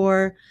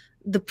for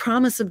the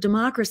promise of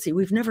democracy.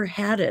 We've never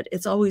had it.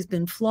 It's always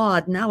been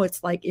flawed. Now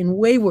it's like in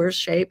way worse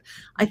shape,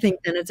 I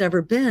think, than it's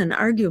ever been,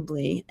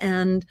 arguably.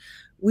 And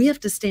we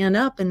have to stand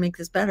up and make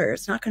this better.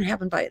 It's not going to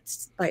happen by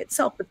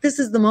itself, but this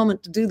is the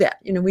moment to do that.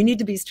 You know, we need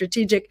to be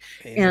strategic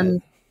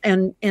and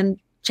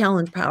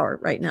challenge power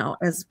right now.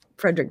 As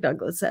Frederick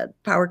Douglass said,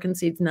 power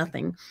concedes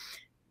nothing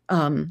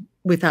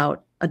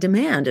without a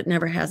demand. It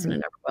never has and it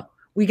never will.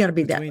 We got to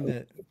be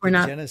that. We're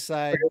not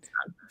genocide,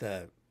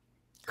 the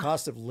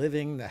cost of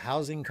living, the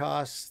housing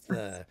costs,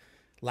 the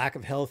lack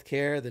of health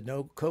care, the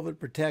no COVID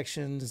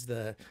protections,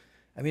 I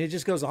mean, it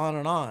just goes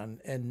on.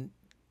 And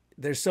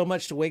there's so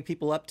much to wake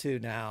people up to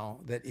now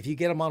that if you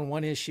get them on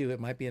one issue,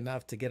 it might be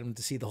enough to get them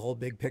to see the whole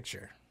big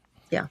picture.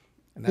 Yeah.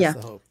 And that's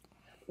the hope.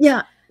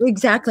 Yeah,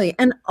 exactly.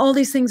 And all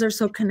these things are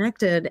so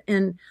connected,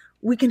 and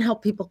we can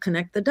help people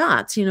connect the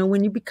dots. You know,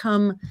 when you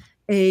become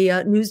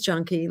a news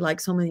junkie, like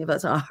so many of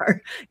us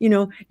are, you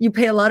know, you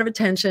pay a lot of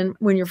attention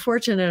when you're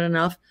fortunate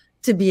enough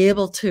to be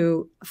able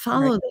to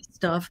follow this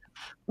stuff.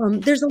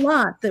 There's a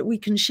lot that we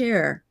can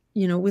share,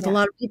 you know, with a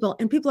lot of people,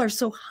 and people are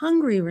so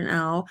hungry right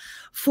now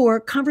for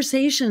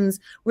conversations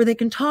where they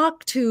can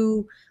talk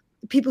to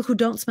people who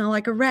don't smell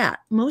like a rat.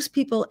 Most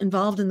people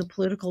involved in the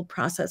political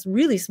process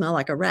really smell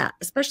like a rat,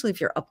 especially if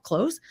you're up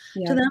close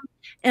to them.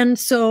 And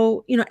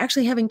so, you know,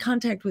 actually having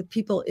contact with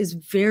people is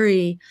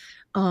very,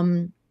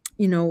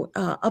 you know,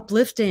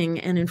 uplifting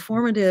and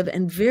informative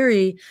and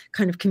very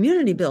kind of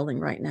community building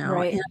right now.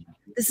 And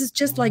this is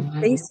just like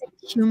basic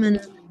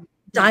human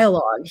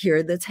dialogue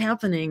here that's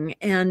happening.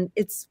 And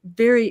it's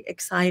very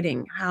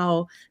exciting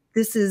how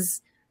this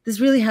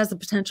really has the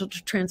potential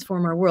to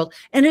transform our world.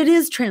 And it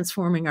is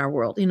transforming our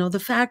world. You know, the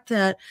fact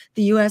that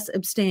the US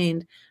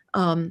abstained,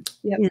 in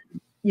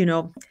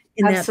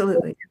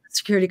that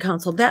Security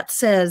Council, that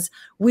says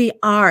we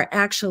are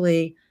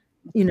actually,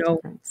 you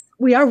know,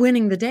 we are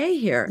winning the day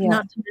here,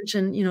 not to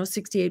mention, you know,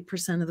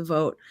 68% of the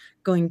vote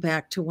going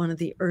back to one of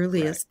the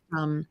earliest,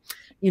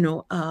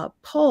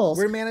 polls.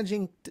 We're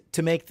managing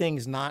to make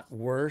things not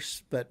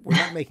worse, but we're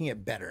not making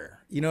it better.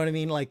 You know what I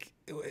mean? Like,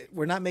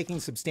 we're not making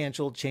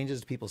substantial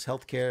changes to people's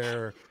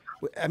healthcare.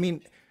 I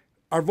mean,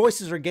 our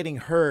voices are getting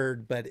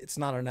heard, but it's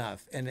not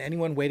enough. And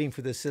anyone waiting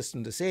for this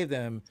system to save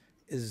them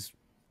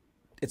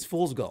it's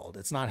fool's gold.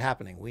 It's not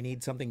happening. We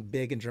need something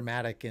big and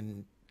dramatic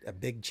and a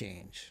big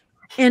change.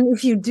 And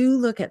if you do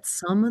look at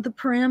some of the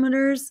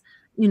parameters,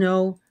 you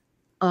know,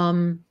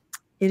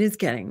 it is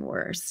getting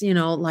worse, you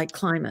know, like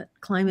climate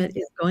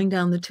is going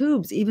down the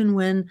tubes, even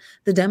when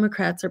the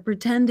Democrats are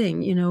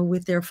pretending, you know,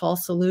 with their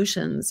false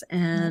solutions,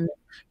 and,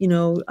 you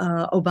know,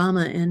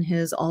 Obama and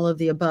his all of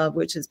the above,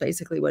 which is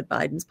basically what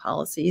Biden's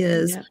policy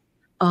is.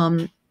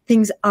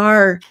 Things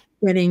are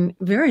getting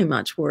very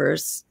much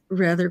worse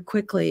rather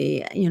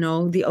quickly. You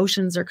know, the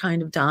oceans are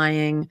kind of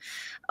dying.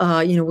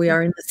 You know, we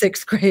are in the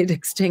 6th grade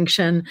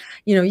extinction.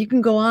 You know, you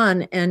can go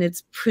on, and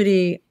it's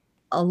pretty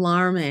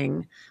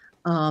alarming.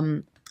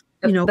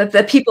 But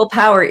the people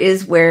power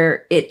is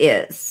where it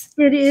is.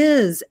 It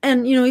is.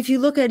 And, if you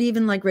look at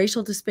even like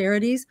racial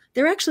disparities,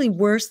 they're actually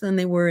worse than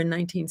they were in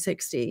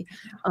 1960,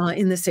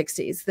 in the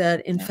 60s,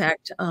 that in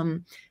fact,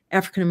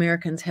 African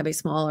Americans have a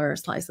smaller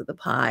slice of the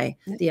pie,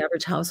 the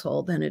average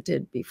household, than it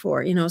did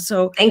before,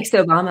 so. Thanks,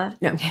 Obama.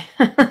 No.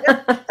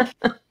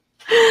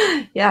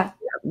 Yeah.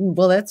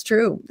 Well, that's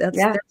true. That's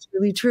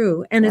really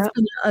true. And it's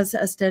been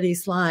a steady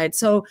slide.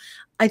 So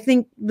I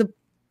think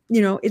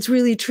it's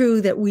really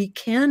true that we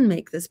can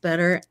make this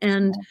better.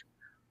 And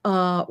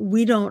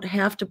we don't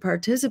have to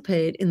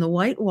participate in the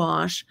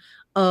whitewash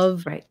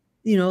of,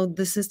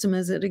 the system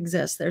as it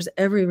exists. There's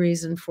every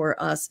reason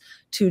for us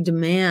to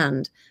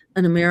demand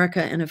an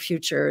America and a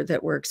future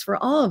that works for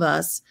all of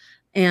us.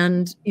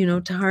 And,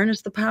 to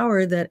harness the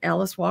power that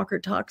Alice Walker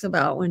talks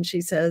about when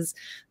she says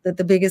that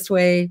the biggest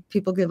way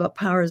people give up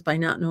power is by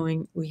not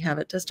knowing we have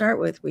it to start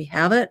with. We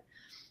have it.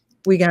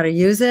 We got to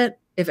use it.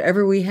 If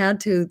ever we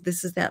had to,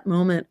 this is that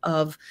moment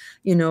of,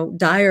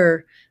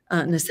 dire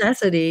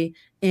necessity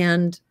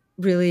and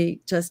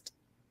really just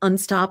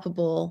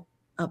unstoppable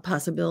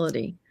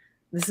possibility.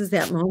 This is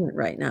that moment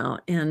right now.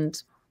 And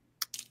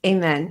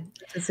amen.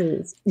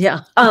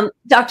 Yeah.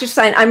 Dr.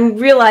 Stein, I'm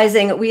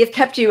realizing we have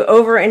kept you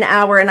over an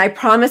hour, and I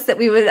promised that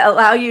we would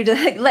allow you to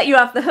let you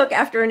off the hook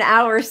after an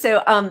hour.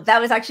 So that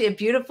was actually a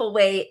beautiful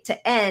way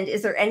to end.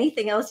 Is there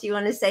anything else you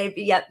want to say?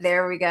 Yep,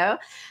 there we go.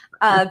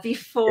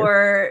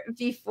 Before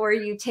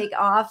you take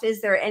off,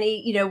 is there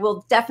any,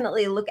 we'll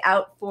definitely look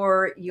out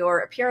for your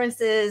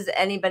appearances,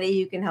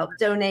 anybody who can help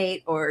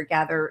donate or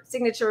gather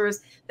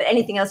signatures, but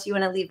anything else you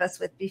want to leave us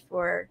with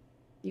before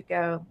you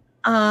go?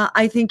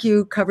 I think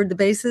you covered the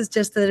bases,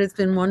 just that it's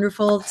been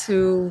wonderful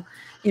to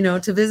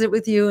visit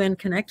with you and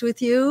connect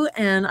with you.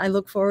 And I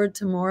look forward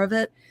to more of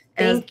it.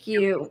 Thank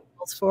you.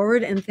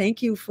 Forward. And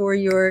thank you for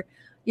your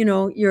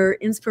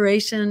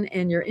inspiration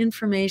and your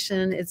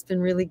information. It's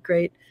been really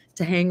great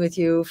to hang with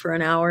you for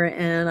an hour.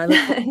 And I look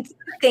forward to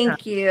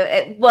Thank you.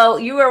 Well,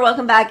 you are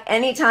welcome back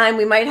anytime.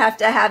 We might have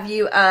to have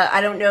you,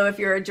 I don't know if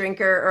you're a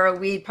drinker or a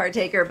weed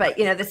partaker, but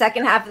the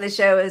second half of the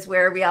show is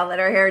where we all let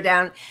our hair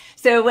down.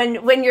 So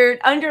when you're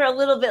under a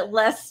little bit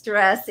less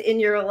stress in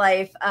your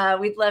life,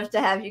 we'd love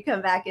to have you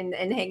come back and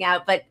hang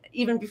out. But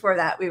even before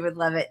that, we would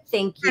love it.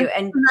 Thank you.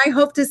 And I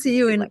hope to see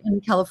you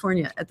in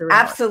California at the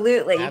rally.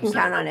 Absolutely. You can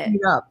count on it.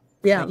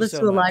 Yeah, let's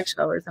do a live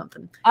show or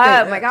something.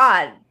 Oh my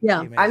God.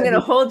 Yeah. I'm going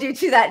to hold you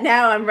to that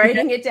now. I'm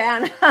writing it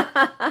down.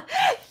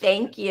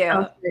 Thank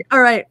you.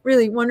 All right.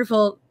 Really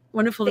wonderful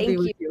to be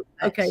with you.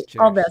 Okay.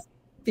 Cheers. All best.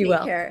 Be well.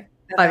 Take care.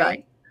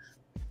 Bye-bye.